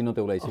আপোনাৰ দিনতে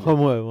ওলাইছিল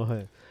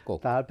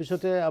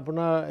তাৰপিছতে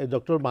আপোনাৰ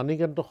ডক্টৰ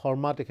মানিকান্ত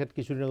শৰ্মা তেখেত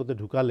কিছুদিন আগতে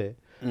ঢুকালে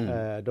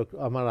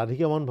আমাৰ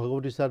ৰাধিকা মোহন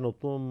ভগৱতী ছাৰ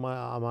নতুন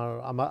আমাৰ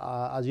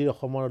আজিৰ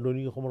অসমৰ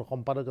দৈনিক অসমৰ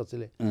সম্পাদক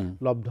আছিলে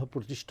লব্ধ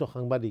প্ৰতিষ্ঠ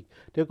সাংবাদিক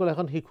তেওঁ ক'লে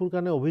এখন শিশুৰ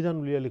কাৰণে অভিধান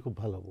উলিয়ালে খুব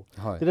ভাল হ'ব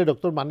তেতিয়া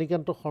ডক্টৰ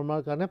মানিকান্ত শৰ্মাৰ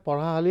কাৰণে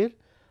পঢ়াশালীৰ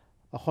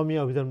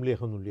অসমীয়া অভিধান বুলি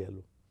এখন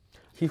উলিয়ালোঁ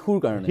শিশুৰ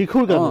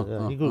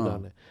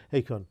কাৰণে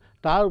সেইখন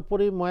তাৰ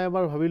উপৰি মই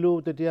এবাৰ ভাবিলোঁ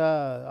তেতিয়া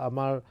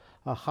আমাৰ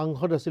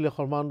সাংসদ আছিলে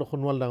সৰ্বানন্দ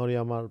সোণোৱাল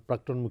ডাঙৰীয়া আমাৰ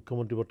প্ৰাক্তন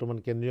মুখ্যমন্ত্ৰী বৰ্তমান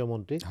কেন্দ্ৰীয়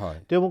মন্ত্ৰী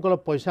তেওঁ মোক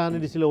অলপ পইচা আনি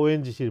দিছিলে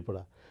ONGCৰ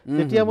পৰা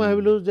তেতিয়া মই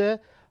ভাবিলোঁ যে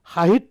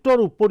সাহিত্যৰ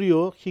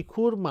উপৰিও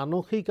শিশুৰ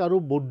মানসিক আৰু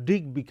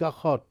বৌদ্ধিক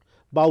বিকাশত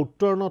বা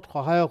উত্তৰণত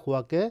সহায়ক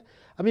হোৱাকৈ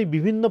আমি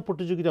বিভিন্ন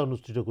প্ৰতিযোগিতা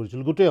অনুষ্ঠিত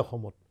কৰিছিলোঁ গোটেই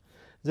অসমত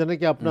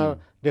যেনেকৈ আপোনাৰ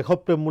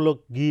দেশপ্ৰেমমূলক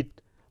গীত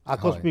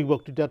আকস্মিক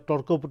বক্তৃতা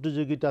তৰ্ক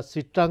প্ৰতিযোগিতা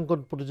চিত্ৰাংকন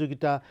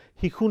প্ৰতিযোগিতা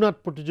শিশুনাট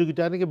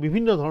প্ৰতিযোগিতা এনেকৈ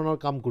বিভিন্ন ধৰণৰ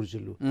কাম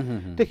কৰিছিলোঁ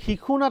তে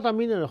শিশুনাট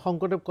আমি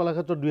শংকৰদেৱ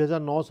কলাক্ষেত্ৰত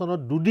 2009 চনত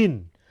দুদিন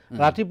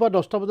ৰাতিপুৱা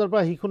 10টা বজাৰ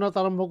পৰা শিশুনাট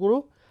আৰম্ভ কৰোঁ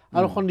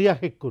আৰু সন্ধিয়া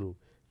শেষ কৰোঁ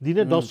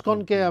দিনে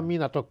 10খনকৈ আমি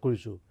নাটক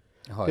কৰিছোঁ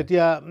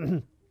তেতিয়া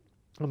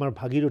আমাৰ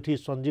ভাগীৰথী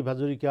সঞ্জীৱ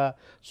হাজৰিকা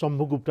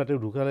শম্ভু গুপ্তাতে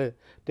ঢুকালে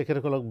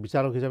তেখেতসকলক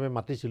বিচাৰক হিচাপে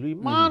মাতিছিলোঁ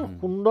ইমান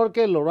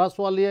সুন্দৰকৈ ল'ৰা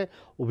ছোৱালীয়ে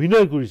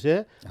অভিনয় কৰিছে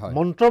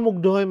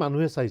মন্ত্ৰমুগ্ধ হৈ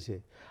মানুহে চাইছে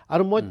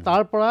আৰু মই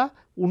তাৰ পৰা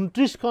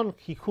 29খন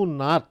শিশু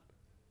নাট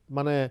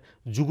মানে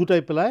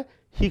যুগুতাই পেলাই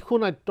শিশু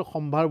নাট্য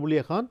সম্ভাৰ বুলি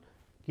এখন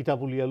কিতাপ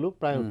উলিয়ালোঁ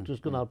প্ৰায়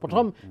 29খন নাট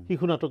প্ৰথম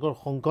শিশু নাটকৰ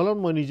সংকলন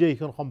মই নিজে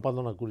এইখন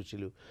সম্পাদনা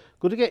কৰিছিলোঁ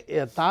গতিকে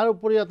তাৰ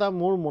উপৰি এটা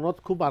মোৰ মনত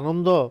খুব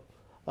আনন্দ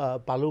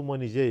পালোঁ মই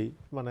নিজেই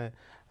মানে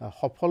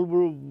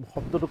সফলবোৰ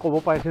শব্দটো ক'ব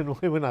পাৰিলে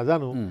নহয় মই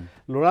নাজানো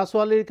ল'ৰা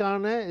ছোৱালীৰ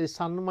কাৰণে এই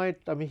চানমাইত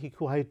আমি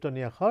শিশু সাহিত্য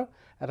ন্যাসৰ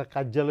এটা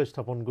কাৰ্যালয়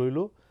স্থাপন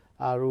কৰিলোঁ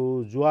আৰু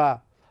যোৱা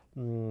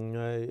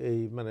এই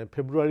মানে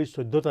ফেব্ৰুৱাৰী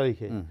 14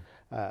 তাৰিখে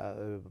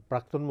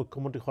প্ৰাক্তন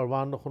মুখ্যমন্ত্ৰী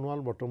সৰ্বানন্দ সোণোৱাল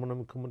বৰ্তমানৰ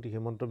মুখ্যমন্ত্ৰী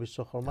হিমন্ত বিশ্ব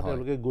শৰ্মা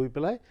তেওঁলোকে গৈ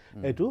পেলাই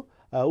এইটো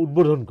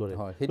উদ্বোধন কৰে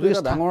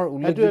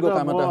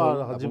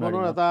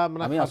জীৱনৰ এটা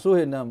মানে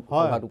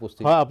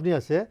আপুনি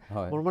আছে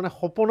মোৰ মানে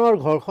সপোনৰ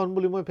ঘৰখন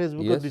বুলি মই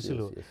ফেচবুকত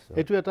দিছিলোঁ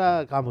এইটো এটা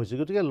কাম হৈছে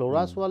গতিকে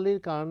ল'ৰা ছোৱালীৰ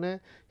কাৰণে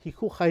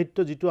শিশু সাহিত্য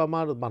যিটো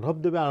আমাৰ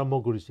মাধৱদেৱে আৰম্ভ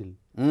কৰিছিল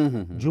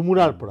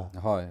ঝুমুৰাৰ পৰা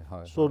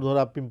চোৰ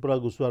ধৰা পিম্পৰা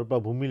গুচোৱাৰ পৰা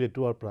ভূমি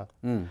লেটুৱাৰ পৰা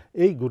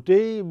এই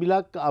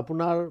গোটেইবিলাক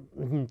আপোনাৰ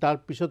তাৰ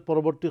পিছত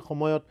পৰৱৰ্তী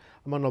সময়ত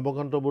আমাৰ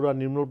নৱকান্ত বৰুৱা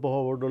নিৰ্মল প্ৰভা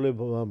বৰদলৈ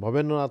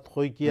ভৱেন্দ্ৰনাথ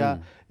শইকীয়া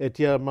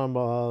এতিয়া আমাৰ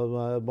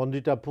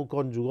বন্দিতা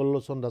ফুকন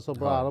যুগললোচন দাসৰ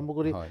পৰা আৰম্ভ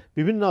কৰি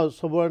বিভিন্ন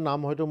চবৰে নাম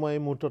হয়তো মই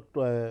এই মুহূৰ্তত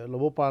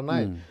ল'ব পৰা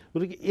নাই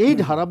গতিকে এই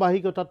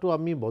ধাৰাবাহিকতাটো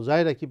আমি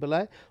বজাই ৰাখি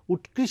পেলাই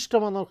উৎকৃষ্ট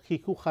মানৰ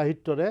শিশু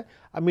সাহিত্যৰে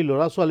আমি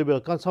ল'ৰা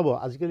ছোৱালীবিলাক কাৰণ চাব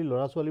আজিকালি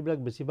ল'ৰা ছোৱালীবিলাক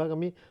বেছিভাগ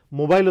আমি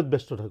মোবাইলত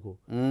ব্যস্ত থাকোঁ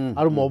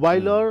আৰু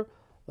মোবাইলৰ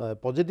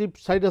পজিটিভ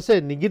ছাইড আছে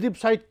নিগেটিভ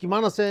ছাইড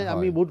কিমান আছে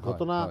আমি বহুত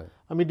ঘটনা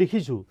আমি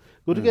দেখিছোঁ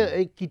গতিকে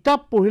এই কিতাপ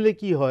পঢ়িলে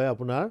কি হয়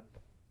আপোনাৰ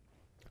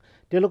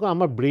তেওঁলোকৰ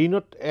আমাৰ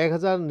ব্ৰেইনত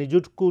 1000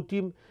 নিযুত কোটি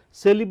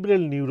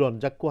চেলিব্ৰেল নিউৰন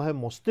যাক কোৱা হয়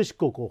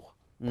মস্তিষ্ক কোষ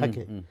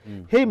থাকে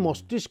সেই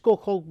মস্তিষ্ক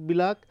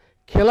কোষবিলাক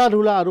খেলা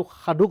ধূলা আৰু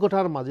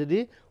সাধুকথাৰ মাজেদি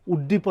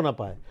উদ্দীপনা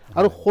পায়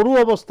আৰু সৰু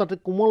অৱস্থাতে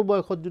কোমল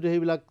বয়সত যদি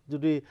সেইবিলাক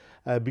যদি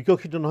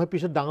বিকশিত নহয়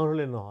পিছত ডাঙৰ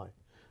হ'লে নহয়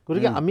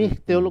গতিকে আমি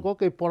তেওঁলোকক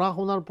এই পঢ়া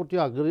শুনাৰ প্ৰতি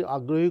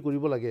আগ্ৰহী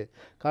কৰিব লাগে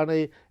কাৰণ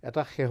এই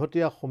এটা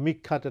শেহতীয়া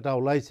সমীক্ষাত এটা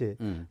ওলাইছে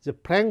যে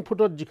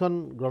ফ্ৰেংকফুৰ্টত যিখন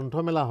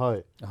গ্ৰন্থমেলা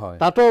হয়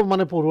তাতো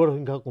মানে পঢ়ুৱাৰ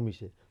সংখ্যা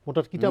কমিছে মোৰ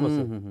তাত কিতাপ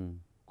আছে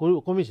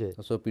কমিছে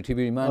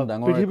পৃথিৱীৰ ইমান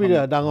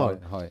ডাঙৰ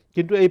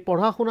কিন্তু এই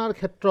পঢ়া শুনাৰ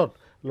ক্ষেত্ৰত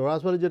ল'ৰা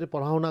ছোৱালী যদি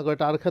পঢ়া শুনা কৰে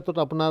তাৰ ক্ষেত্ৰত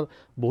আপোনাৰ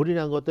বহুদিন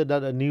আগতে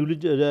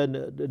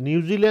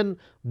নিউজিলেণ্ড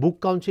বুক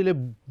কাউন্সিলে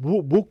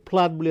বুক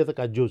ফ্লাড বুলি এটা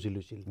কাৰ্যসূচী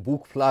লৈছিল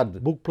বুক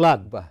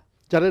ফ্লাড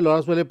যাতে ল'ৰা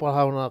ছোৱালীয়ে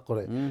পঢ়া শুনা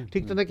কৰে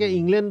ঠিক তেনেকৈ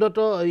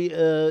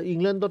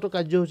ইংলেণ্ডতো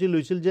কাৰ্যসূচী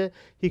লৈছিল যে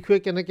শিশুৱে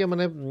কেনেকৈ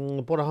মানে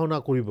পঢ়া শুনা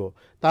কৰিব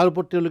তাৰ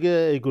ওপৰত তেওঁলোকে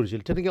এই কৰিছিল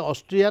তেনেকৈ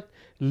অষ্ট্ৰিয়াত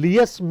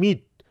লিয়েছ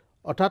মিট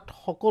অৰ্থাৎ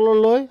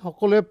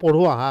সকলোৱে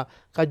পঢ়োৱা অহা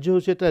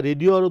কাৰ্যসূচী এটা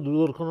ৰেডিঅ' আৰু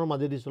দূৰদৰ্শনৰ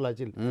মাজেদি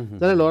চলাইছিল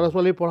যাতে ল'ৰা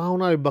ছোৱালীৰ পঢ়া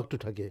শুনাৰ অভ্যাসটো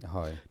থাকে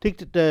ঠিক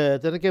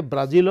তেনেকৈ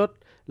ব্ৰাজিলত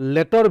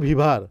লেটৰ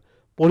ভিভাৰ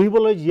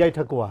পঢ়িবলৈ জীয়াই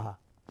থাকোঁ আহা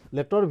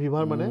লেটৰ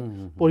ভিভাৰ মানে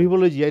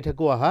পঢ়িবলৈ জীয়াই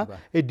থাকোঁ আহা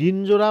এই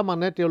দিনজোৰা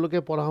মানে তেওঁলোকে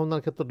পঢ়া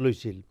শুনাৰ ক্ষেত্ৰত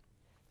লৈছিল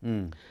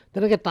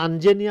তেনেকৈ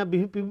টানজেনিয়া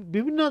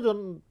বিভিন্নজন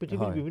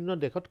পৃথিৱীৰ বিভিন্ন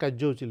দেশত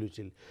কাৰ্যসূচী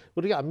লৈছিল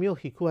গতিকে আমিও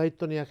শিশু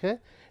সাহিত্য ন্যাসে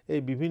এই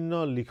বিভিন্ন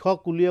লিখক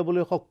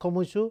উলিয়াবলৈ সক্ষম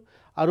হৈছোঁ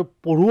আৰু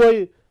পঢ়ুৱৈ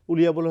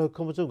উলিয়াবলৈ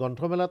সক্ষম হৈছোঁ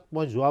গ্ৰন্থমেলাত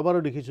মই যোৱাবাৰো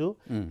দেখিছোঁ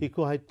শিশু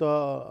সাহিত্য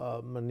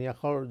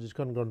ন্যাসৰ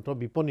যিখন গ্ৰন্থ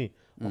বিপণী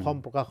অসম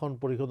প্ৰকাশন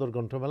পৰিষদৰ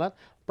গ্ৰন্থমেলাত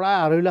প্ৰায়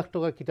 2.5 লাখ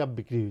টকাৰ কিতাপ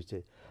বিক্ৰী হৈছে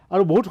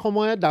আৰু বহুত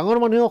সময়ত ডাঙৰ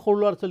মানুহেও সৰু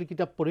ল'ৰা ছোৱালী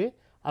কিতাপ পঢ়ি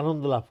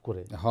আনন্দ লাভ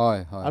কৰে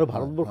আৰু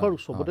ভাৰতবৰ্ষৰ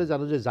চবতে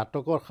জানো যে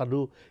জাতকৰ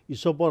সাধু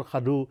ইছপৰ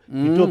সাধু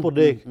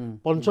হিতোপদেশ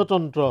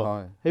পঞ্চতন্ত্ৰ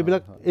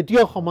সেইবিলাক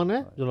এতিয়াও সমানে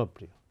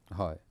জনপ্ৰিয়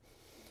হয়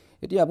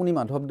এতিয়া আপুনি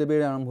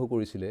মাধৱদেৱেৰে আৰম্ভ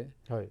কৰিছিলে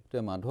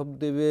এতিয়া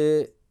মাধৱদেৱে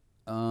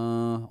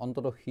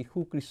অন্ততঃ শিশু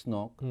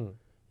কৃষ্ণক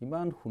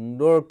ইমান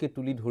সুন্দৰকৈ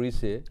তুলি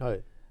ধৰিছে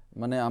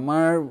মানে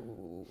আমাৰ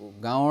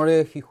গাঁৱৰে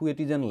শিশু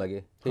এটি যেন লাগে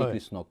সেই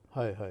কৃষ্ণক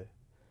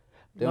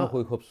তেওঁৰ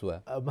শৈশৱ চোৱা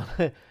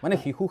মানে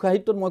শিশু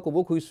সাহিত্যত মই ক'ব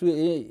খুজিছোঁ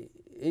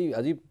এই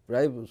আজি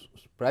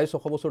প্ৰায়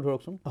 600 বছৰ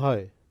ধৰকচোন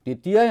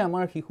তেতিয়াই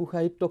আমাৰ শিশু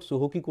সাহিত্যক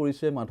চহকী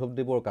কৰিছে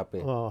মাধৱদেৱৰ কাপে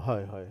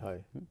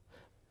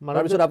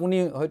তাৰপিছত আপুনি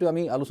হয়তো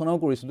আমি আলোচনাও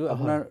কৰিছিলোঁ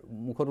আপোনাৰ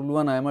মুখত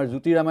ওলোৱা নাই আমাৰ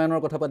জ্যোতি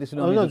ৰামায়ণৰ কথা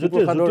পাতিছিলোঁ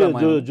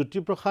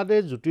জ্যোতিপ্ৰসাদে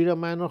জ্যোতি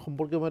ৰামায়ণৰ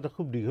সম্পৰ্কে মই এটা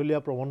খুব দীঘলীয়া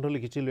প্ৰবন্ধ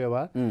লিখিছিলোঁ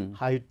এবাৰ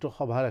সাহিত্য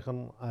সভাৰ এখন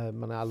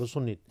মানে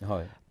আলোচনীত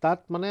তাত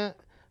মানে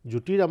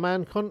জ্যোতি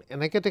ৰামায়ণখন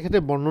এনেকৈ তেখেতে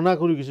বৰ্ণনা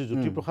কৰি গৈছে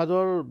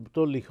জ্যোতিপ্ৰসাদৰ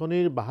তো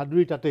লিখনিৰ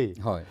বাহাদুৰি তাতেই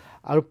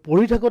আৰু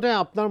পঢ়ি থাকোঁতে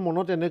আপোনাৰ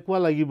মনত এনেকুৱা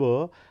লাগিব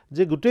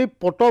যে গোটেই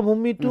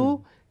পটভূমিটো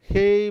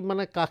সেই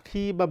মানে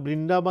কাশী বা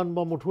বৃন্দাবন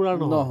বা মথুৰা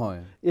নহয়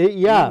এই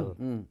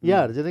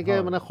ইয়াৰ যেনেকৈ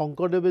মানে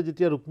শংকৰদেৱে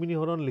যেতিয়া ৰুক্মিণী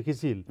হৰণ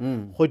লিখিছিল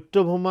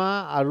সত্যভামা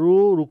আৰু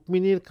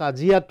ৰুক্মিণীৰ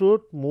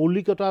কাজিয়াটোত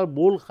মৌলিকতাৰ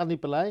বোল সানি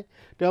পেলাই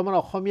তেওঁ আমাৰ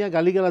অসমীয়া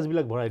গালি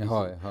গালাজবিলাক ভৰাই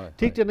দিছিল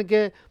ঠিক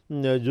তেনেকৈ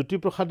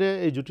জ্যোতিপ্ৰসাদে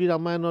এই জ্যোতি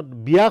ৰামায়ণত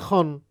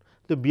বিয়াখন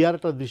বিয়াৰ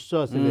এটা দৃশ্য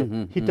আছিলে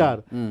সীতাৰ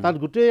তাত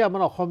গোটেই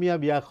আমাৰ অসমীয়া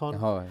বিয়াখন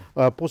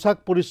পোচাক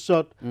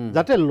পৰিচ্ছদ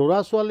যাতে ল'ৰা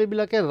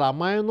ছোৱালীবিলাকে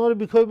ৰামায়ণৰ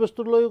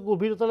বিষয়বস্তুলৈ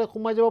গভীৰতাৰে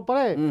সোমাই যাব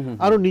পাৰে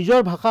আৰু নিজৰ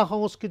ভাষা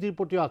সংস্কৃতিৰ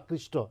প্ৰতি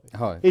আকৃষ্ট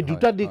এই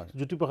দুটা দিশ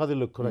জ্যোতিপ্ৰসাদে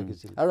লক্ষ্য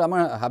ৰাখিছিল আৰু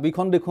আমাৰ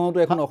হাবিখন দেখুৱাওঁতে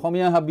এখন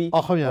অসমীয়া হাবি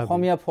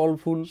অসমীয়া ফল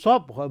ফুল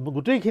চব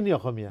গোটেইখিনি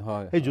অসমীয়া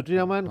এই জ্যোতি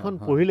ৰামায়ণখন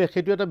পঢ়িলে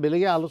সেইটো এটা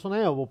বেলেগে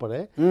আলোচনাই হ'ব পাৰে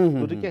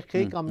গতিকে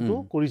সেই কামটো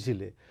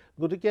কৰিছিলে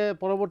গতিকে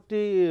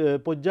পৰৱৰ্তী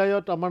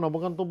পৰ্যায়ত আমাৰ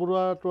নৱকান্ত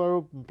বৰুৱাটো আৰু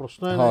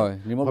প্ৰশ্নই নাই হয়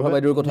নিৰ্মল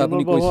বাইদেউৰ কথা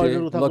আপুনি কৈছে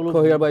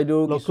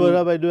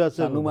লক্ষ্যহীৰা বাইদেউ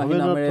আছে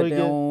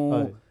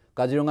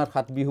কাজিৰঙাত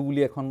 7 বিহু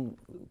বুলি এখন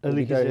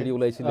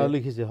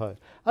লিখিছে হয়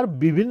আৰু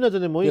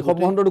বিভিন্নজনে মই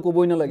সম্বন্ধটো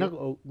ক'বই নালাগে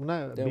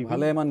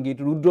ভালেমান গীত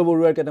ৰুদ্ৰ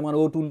বৰুৱাৰ কেইটামান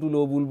অ' তুল তুল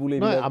অ' বুলবুল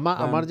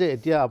আমাৰ যে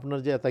এতিয়া আপোনাৰ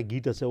যে এটা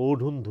গীত আছে অ'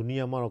 ধুন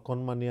ধুনীয়া আমাৰ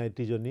অকণমানি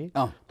আইটিজনী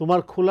তোমাৰ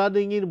খোলা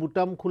ডিঙিৰ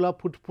বুটাম খোলা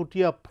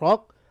ফুটফুটীয়া ফ্ৰক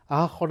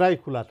আহা সদায়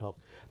খোলা থক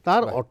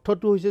তাৰ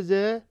অৰ্থটো হৈছে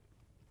যে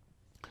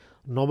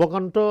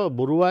নৱকান্ত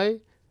বৰুৱাই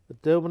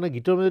তেওঁ মানে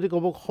গীতৰ মাজেদি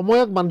ক'ব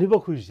সময়ক বান্ধিব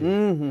খুজিছে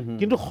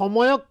কিন্তু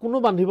সময়ক কোনো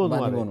বান্ধিব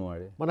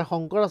নোৱাৰে মানে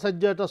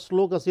শংকৰাচাৰ্য এটা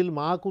শ্লোক আছিল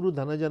মা কুৰু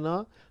ধানে জানা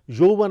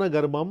যৌৱনা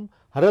গৰ্ভম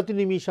হৰতি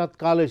নিমিষাত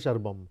কালে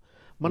সৰ্বম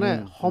মানে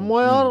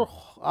সময়ৰ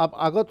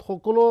আগত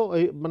সকলো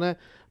মানে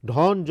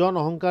ধন জন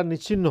অহংকাৰ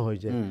নিশ্চিন্ন হৈ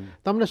যায়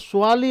তাৰমানে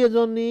ছোৱালী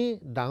এজনী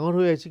ডাঙৰ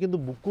হৈ আহিছে কিন্তু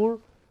বুকুৰ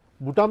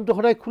বুটামটো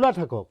সদায় খোলা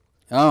থাকক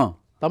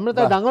তাৰমানে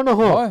তাই ডাঙৰ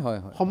নহয়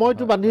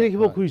সময়টো বান্ধি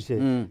ৰাখিব খুজিছে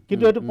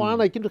কিন্তু সেইটো পৰা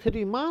নাই কিন্তু সেইটো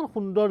ইমান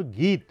সুন্দৰ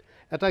গীত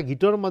এটা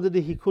গীতৰ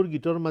মাজেদি শিশুৰ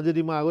গীতৰ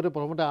মাজেদি মই আগতে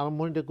প্ৰথমতে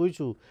আৰম্ভণিতে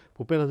কৈছোঁ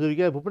ভূপেন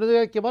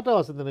হাজৰিকাই কেইবাটাও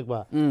আছে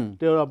তেনেকুৱা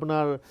তেওঁৰ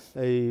আপোনাৰ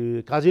এই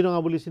কাজিৰঙা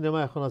বুলি চিনেমা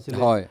এখন আছিলে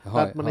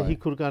তাত মানে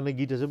শিশুৰ কাৰণে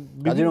গীত আছে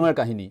কাজিৰঙাৰ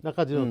কাহিনী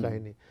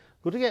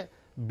গতিকে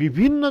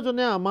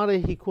বিভিন্নজনে আমাৰ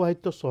এই শিশু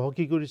সাহিত্য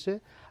চহকী কৰিছে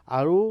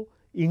আৰু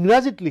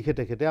ইংৰাজীত লিখে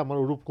তেখেতে আমাৰ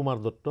অৰূপ কুমাৰ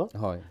দত্ত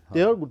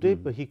তেওঁৰ গোটেই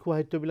শিশু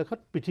সাহিত্যবিলাকত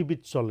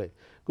পৃথিৱীত চলে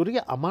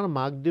গতিকে আমাৰ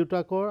মাক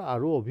দেউতাকৰ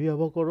আৰু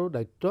অভিভাৱকৰো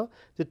দায়িত্ব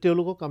যে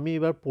তেওঁলোকক আমি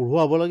এইবাৰ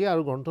পঢ়ুৱাব লাগে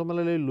আৰু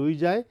গ্ৰন্থমেলালৈ লৈ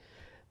যায়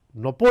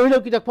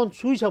নপঢ়িলেও কিতাপখন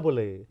চুই চাব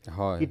লাগে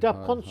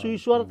কিতাপখন চুই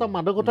চোৱাৰ এটা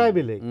মাদকতাই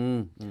বেলেগ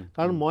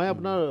কাৰণ মই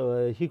আপোনাৰ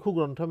শিশু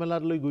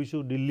গ্ৰন্থমেলালৈ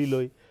গৈছোঁ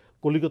দিল্লীলৈ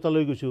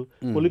কলিকতালৈ গৈছোঁ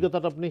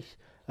কলিকতাত আপুনি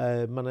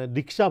মানে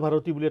দীক্ষা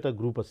ভাৰতী বুলি এটা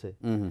গ্ৰুপ আছে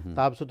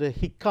তাৰপিছতে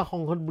শিক্ষা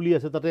সংসদ বুলি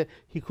আছে তাতে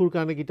শিশুৰ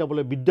কাৰণে কিতাপ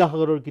বোলে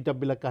বিদ্যাসাগৰৰ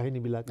কিতাপবিলাক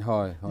কাহিনীবিলাক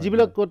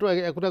যিবিলাক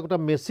একোটা একোটা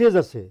মেছেজ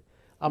আছে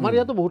আমাৰ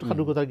ইয়াতো বহুত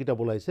সাধুকথাৰ কিতাপ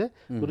ওলাইছে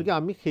গতিকে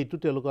আমি সেইটো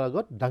তেওঁলোকৰ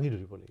আগত দাঙি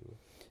ধৰিব লাগিব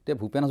এতিয়া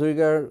ভূপেন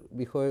হাজৰিকাৰ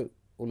বিষয়ে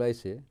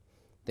ওলাইছে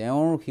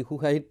তেওঁৰ শিশু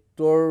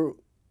সাহিত্যৰ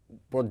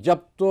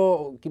পৰ্যাপ্ত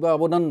কিবা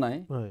অৱদান নাই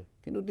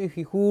কিন্তু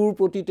শিশুৰ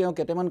প্ৰতি তেওঁ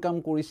কেইটামান কাম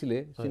কৰিছিলে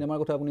চিনেমাৰ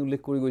কথা আপুনি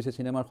উল্লেখ কৰি গৈছে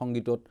চিনেমাৰ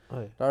সংগীতত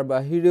তাৰ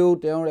বাহিৰেও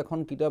তেওঁৰ এখন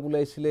কিতাপ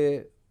ওলাইছিলে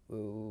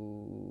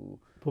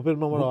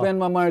ভূপেন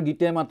মামাৰ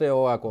গীতে মাতে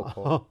অ আ ক খ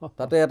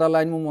তাতে এটা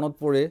লাইন মোৰ মনত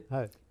পৰে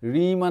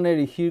ৰি মানে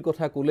ঋষিৰ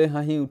কথা ক'লে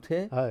হাঁহি উঠে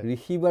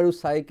ঋষি বাৰু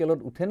চাইকেলত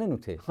উঠে নে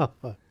নুঠে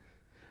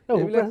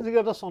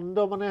এটা ছন্দ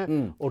মানে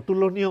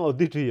অতুলনীয়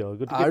অদ্বিতীয়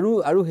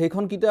আৰু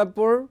সেইখন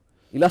কিতাপৰ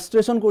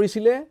ইলাষ্ট্ৰেশ্যন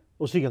কৰিছিলে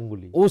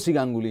অচি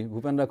গাংগুলী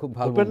ভূপেনদাৰ খুব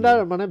ভাল ভূপেনদাৰ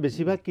মানে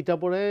বেছিভাগ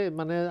কিতাপৰে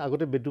মানে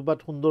আগতে বেটুপাত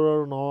সুন্দৰৰ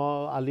ন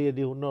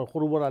আলিয়েদি সুন্দৰ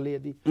সৰুবৰ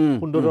আলিয়েদি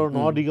সুন্দৰৰ ন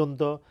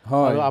দিগন্ত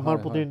আৰু আমাৰ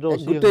প্ৰতিনিধি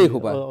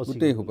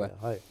গোটেই সোপা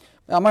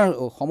আমাৰ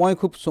সময়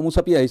খুব চমু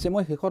চাপি আহিছে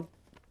মই শেষত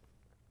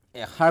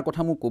এষাৰ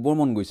কথা মোক ক'বৰ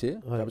মন গৈছে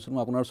তাৰপিছত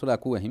মই আপোনাৰ ওচৰলৈ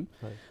আকৌ আহিম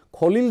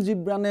খলিল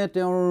জিব্ৰানে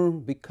তেওঁৰ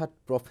বিখ্যাত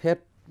প্ৰফেট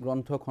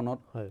গ্ৰন্থখনত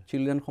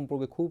চিলড্ৰেন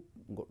সম্পৰ্কে খুব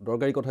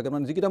দৰকাৰী কথা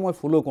কেইটামান যিকেইটা মই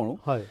ফ'ল' কৰোঁ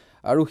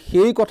আৰু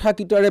সেই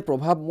কথাকেইটাৰে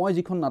প্ৰভাৱ মই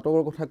যিখন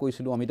নাটকৰ কথা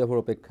কৈছিলোঁ অমিতাভৰ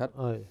অপেক্ষাত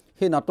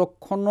সেই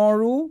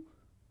নাটকখনৰো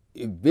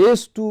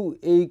বেছটো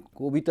এই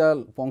কবিতা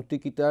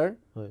পংক্তিকেইটাৰ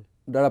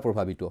দ্বাৰা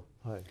প্ৰভাৱিত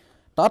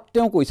তাত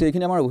তেওঁ কৈছে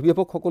এইখিনি আমাৰ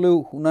অভিভাৱকসকলেও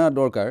শুনা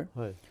দৰকাৰ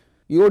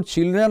Your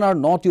children are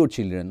not your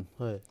children.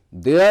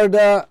 They are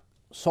the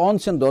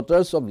sons and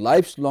daughters of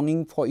life's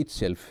longing for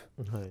itself.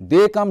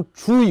 They come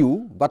through you,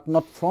 but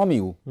not from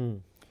you.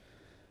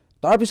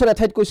 তাৰ পিছত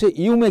এঠাইত কৈছে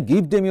you may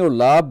give them your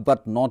love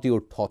but not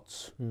your thoughts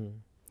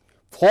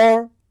for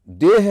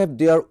they have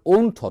their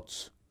own thoughts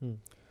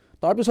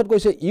তাৰ পিছত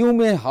কৈছে you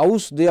may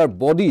house their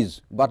bodies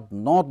but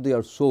not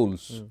their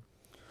souls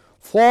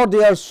for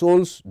their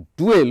souls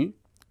dwell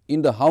in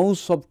the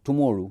house of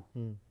tomorrow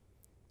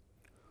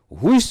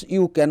which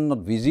you cannot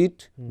visit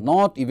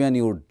not even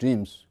your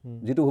dreams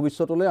যেটো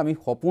ভৱিষ্যতলৈ আমি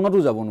সপোনতো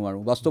যাব নোৱাৰো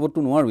বাস্তৱতো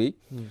নোৱাৰোই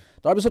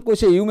তাৰ পিছত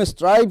কৈছে you may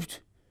strive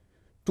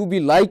to be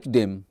like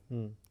them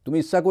তুমি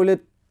ইচ্ছা কৰিলে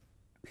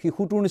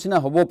শিশুটোৰ নিচিনা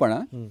হ'ব পাৰা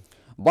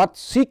but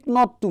seek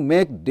not to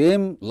make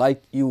them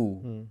like you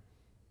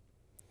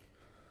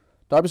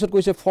তাৰ পিছত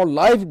কৈছে for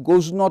life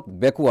goes not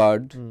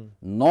backward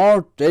nor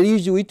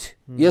tarries with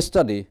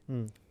yesterday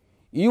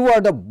you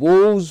are the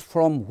bows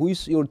from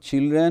which your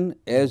children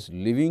as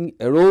living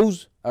arrows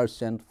are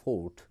sent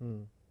forth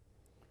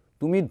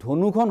তুমি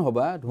ধনুখন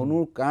হবা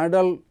ধনুৰ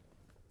কাঁড়ডাল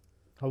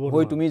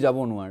হৈ তুমি যাব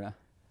নোৱাৰা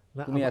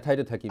তুমি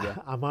এঠাইতে থাকিবা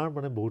আমাৰ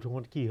মানে বহুত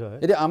সময়ত কি হয়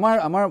এতিয়া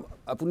আমাৰ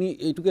আপুনি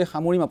এইটোকে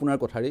সামৰিম আপোনাৰ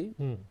কথাৰে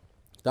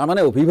তাৰ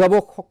মানে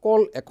অভিভাৱকসকল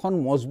এখন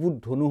মজবুত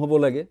ধনু হ'ব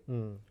লাগে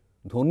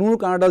ধনুৰ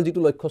কাঁড়ডাল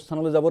যিটো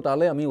লক্ষ্যস্থানলৈ যাব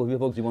তালে আমি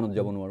অভিভাৱক জীৱনত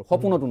যাব নোৱাৰো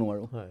সপোনতো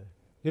নোৱাৰো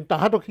কিন্তু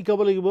তাহাঁতক শিকাব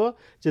লাগিব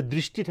যে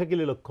দৃষ্টি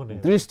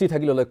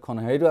থাকিলে লক্ষণ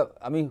সেইটো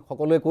আমি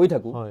সকলোৱে কৈ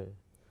থাকোঁ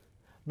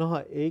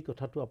নহয় এই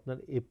কথাটো আপোনাৰ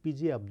APJ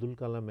আব্দুল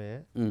কালামে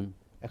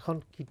এখন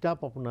কিতাপ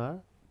আপোনাৰ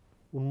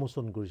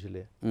উন্মোচন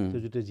কৰিছিলে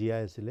তেওঁ যেতিয়া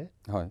জীয়াই আছিলে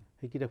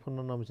সেই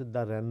কিতাপখনৰ নাম হৈছে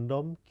দ্য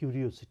ৰেণ্ডম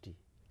কিউৰিঅচিটি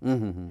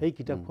সেই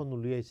কিতাপখন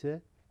উলিয়াইছে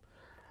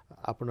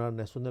আপোনাৰ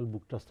নেশ্যনেল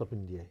বুক ট্ৰাষ্ট অফ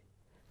ইণ্ডিয়াই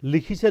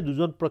লিখিছে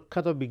দুজন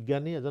প্ৰখ্যাত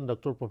বিজ্ঞানী, এজন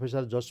ডক্টৰ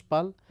প্ৰফেচাৰ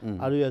যশপাল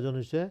আৰু এজন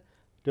হৈছে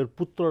তেওঁৰ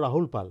পুত্ৰ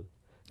ৰাহুল পাল।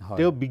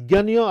 তেওঁ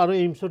বিজ্ঞানীও আৰু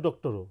এইমছৰ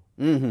ডক্টৰো।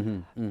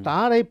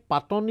 তাৰ এই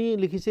পাতনি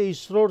লিখিছে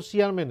ইছৰোৰ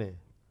চেয়াৰমেনে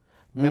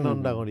মেনন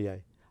ডাঙৰীয়াই।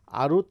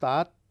 আৰু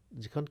তাত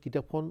যিখন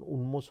কিতাপখন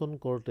উন্মোচন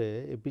কৰোঁতে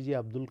APJ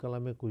আব্দুল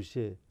কালামে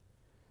কৈছে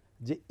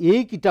যে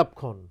এই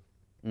কিতাপখন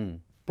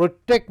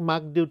প্ৰত্যেক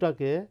মাক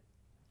দেউতাকে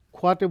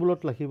খোৱা টেবুলত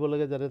ৰাখিব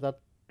লাগে যাতে তাত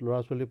ল'ৰা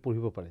ছোৱালীয়ে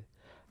পঢ়িব পাৰে।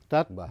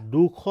 তাত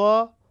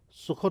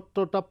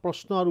 274টা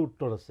প্ৰশ্ন আৰু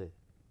উত্তৰ আছে।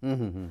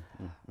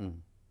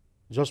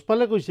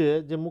 যশপালে কৈছে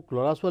যে মোক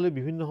ল'ৰা ছোৱালীয়ে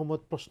বিভিন্ন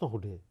সময়ত প্ৰশ্ন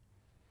সোধে।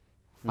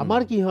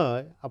 আমাৰ কি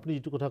হয়, আপুনি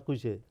যিটো কথা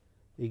কৈছে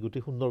এই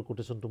গোটেই সুন্দৰ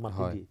কোটেশ্যনটো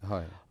মাতি দি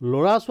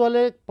ল'ৰা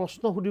ছোৱালীয়ে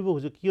প্ৰশ্ন সুধিব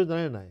খোজে, কিয়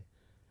জানে নাই?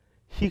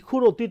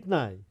 শিশুৰ অতীত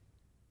নাই,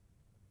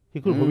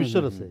 শিশুৰ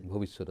ভৱিষ্যত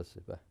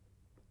আছে।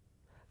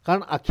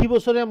 কাৰণ 80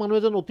 বছৰীয়া মানুহ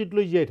এজন অতীত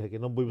লৈ জীয়াই থাকে,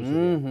 90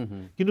 বছৰীয়া।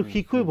 কিন্তু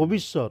শিশুৰ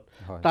ভৱিষ্যত,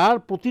 তাৰ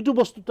প্ৰতিটো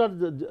বস্তু তাৰ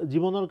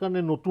জীৱনৰ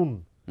কাৰণে নতুন।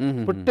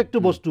 প্ৰত্যেকটো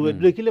বস্তু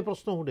দেখিলে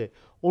প্ৰশ্ন সোধে।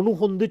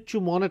 অনুসন্ধিৎসু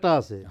মন এটা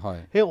আছে,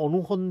 সেই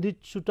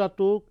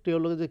অনুসন্ধিৎসুতাটোক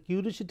তেওঁলোকে যে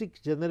কিউৰিচিটি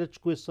জেনেৰেটছ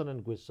কুৱেশ্যন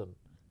এণ্ড কুৱেশ্যন,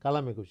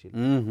 কালামে কৈছিল।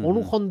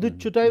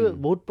 অনুসন্ধিৎসুতাই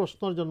বহুত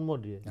প্ৰশ্নৰ জন্ম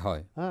দিয়ে।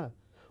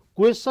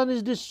 Question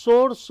is the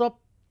source of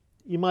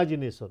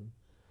imagination.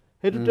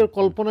 সেইটো তেওঁৰ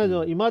কল্পনাই।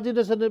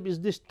 Imagination is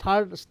the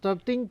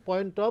starting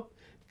point of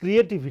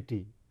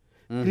creativity.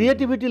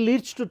 Creativity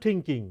leads to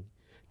thinking.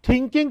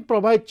 Thinking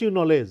provides you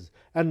knowledge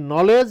and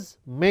knowledge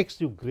makes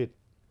you great.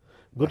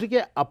 গতিকে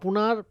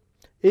আপোনাৰ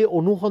এই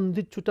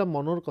অনুসন্ধিৎসুতা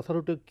মনৰ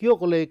কথাটো কিয়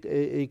ক'লে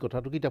এই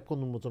কথাটো কিতাপখন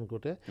উন্মোচন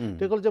কৰোঁতে?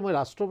 তেওঁ ক'লে যে মই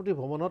ৰাষ্ট্ৰপতি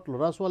ভৱনত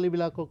ল'ৰা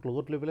ছোৱালীবিলাকক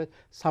লগত লৈ পেলাই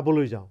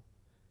চাবলৈ যাওঁ।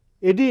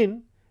 এদিন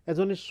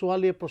এজনী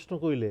ছোৱালীয়ে প্ৰশ্ন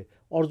কৰিলে,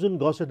 অৰ্জুন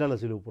গছ এডাল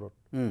আছিল ওপৰত,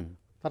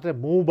 তাতে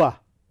মৌবাহ।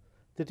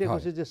 তেতিয়া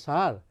কৈছে যে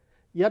ছাৰ,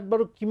 ইয়াত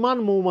বাৰু কিমান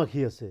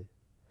মৌমাখি আছে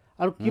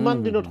আৰু কিমান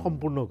দিনত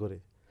সম্পূৰ্ণ কৰে?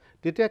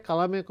 তেতিয়া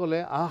কালামে ক'লে,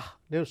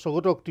 তেওঁৰ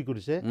স্বগতোক্তি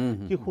কৰিছে,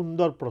 কি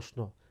সুন্দৰ প্ৰশ্ন।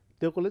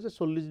 তেওঁ ক'লে যে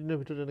 40 দিনৰ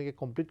ভিতৰত এনেকৈ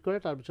কমপ্লিট কৰে।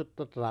 তাৰপিছত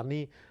তাত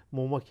ৰাণী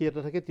মৌমাখি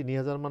এটা থাকে,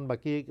 3000 মান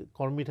বাকী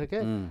কৰ্মী থাকে,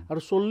 আৰু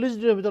 40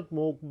 দিনৰ ভিতৰত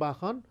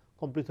মৌবাহখন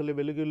কমপ্লিট হ'লে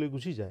বেলেগে লৈ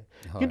গুচি যায়।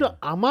 কিন্তু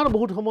আমাৰ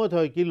বহুত সময়ত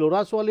হয় কি, ল'ৰা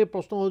ছোৱালীয়ে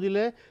প্ৰশ্ন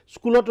সুধিলে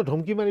স্কুলতো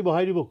ধমকি মাৰি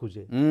বহাই দিব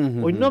খোজে।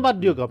 অন্য বাদ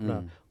দিয়ক, আপোনাৰ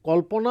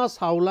কল্পনা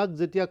চাওলাক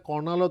যেতিয়া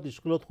কৰ্ণালত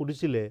স্কুলত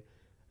সুধিছিলে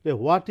যে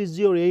what is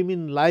your aim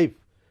in life,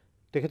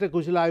 তেখেতে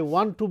কৈছিলে আই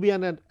want to B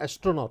N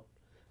astronaut.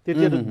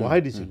 তেতিয়া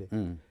বহাই দিছিলে,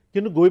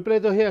 কিন্তু গৈ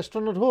পেলাইতো সেই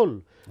এষ্ট্ৰনট হ'ল।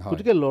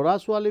 গতিকে ল'ৰা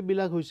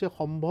ছোৱালীবিলাক হৈছে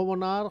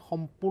সম্ভাৱনাৰ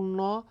সম্পূৰ্ণ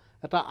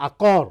এটা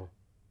আকৰ।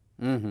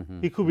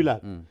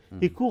 শিশুবিলাক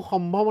শিশু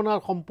সম্ভাৱনাৰ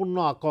সম্পূৰ্ণ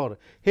আকৰ।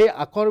 সেই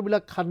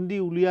আকৰবিলাক খান্দি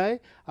উলিয়াই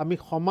আমি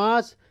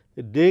সমাজ,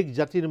 দেশ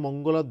জাতিৰ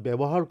মংগলত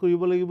ব্যৱহাৰ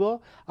কৰিব লাগিব।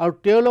 আৰু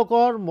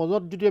তেওঁলোকৰ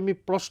মাজত যদি আমি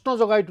প্ৰশ্ন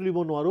জগাই তুলিব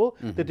নোৱাৰোঁ,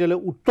 তেতিয়াহ'লে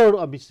উত্তৰ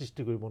আমি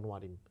সৃষ্টি কৰিব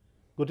নোৱাৰিম।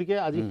 গতিকে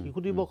আজি শিশু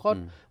দিৱসত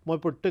মই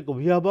প্ৰত্যেক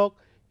অভিভাৱক,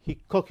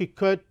 শিক্ষক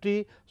শিক্ষয়িত্ৰী,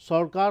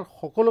 চৰকাৰ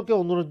সকলোকে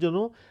অনুৰোধ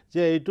জনাওঁ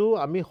যে এইটো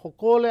আমি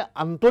সকলোৱে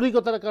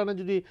আন্তৰিকতাৰ কাৰণে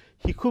যদি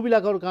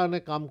শিশুবিলাকৰ কাৰণে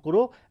কাম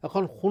কৰোঁ,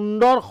 এখন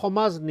সুন্দৰ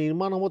সমাজ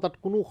নিৰ্মাণ হ'ব, তাত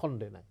কোনো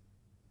সন্দেহ নাই।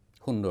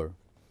 সুন্দৰ।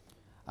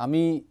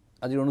 আমি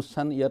আজিৰ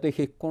অনুষ্ঠান ইয়াতে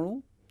শেষ কৰোঁ।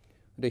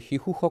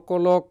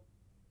 শিশুসকলক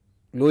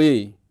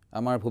লৈয়েই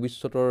আমাৰ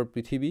ভৱিষ্যতৰ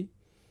পৃথিৱী।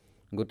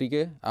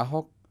 গতিকে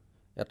আহক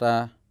এটা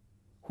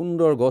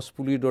সুন্দৰ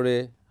গছপুলিৰ দৰে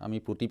আমি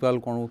প্ৰতিপাল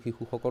কৰোঁ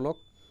শিশুসকলক,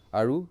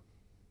 আৰু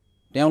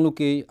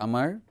তেওঁলোকেই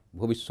আমাৰ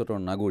ভৱিষ্যতৰ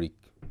নাগৰিক।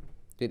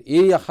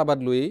 এই আশাবাদ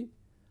লৈয়েই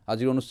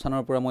আজিৰ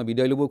অনুষ্ঠানৰ পৰা মই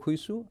বিদায় ল'ব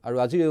খুজিছোঁ। আৰু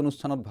আজিৰ এই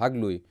অনুষ্ঠানত ভাগ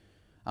লৈ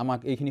আমাক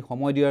এইখিনি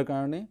সময় দিয়াৰ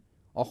কাৰণে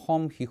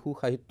অসম শিশু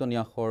সাহিত্য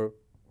ন্যাসৰ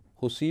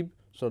সচিব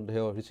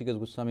শ্ৰদ্ধেয় ঋষিকেশ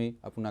গোস্বামী,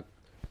 আপোনাক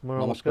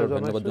নমস্কাৰ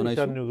ধন্যবাদ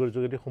জনাইছোঁ।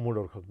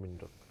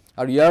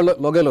 আৰু ইয়াৰ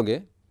লগে লগে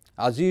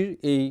আজিৰ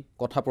এই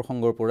কথা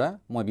প্ৰসংগৰ পৰা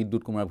মই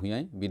বিদ্যুৎ কুমাৰ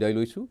ভূঞাই বিদায়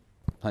লৈছোঁ।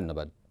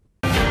 ধন্যবাদ।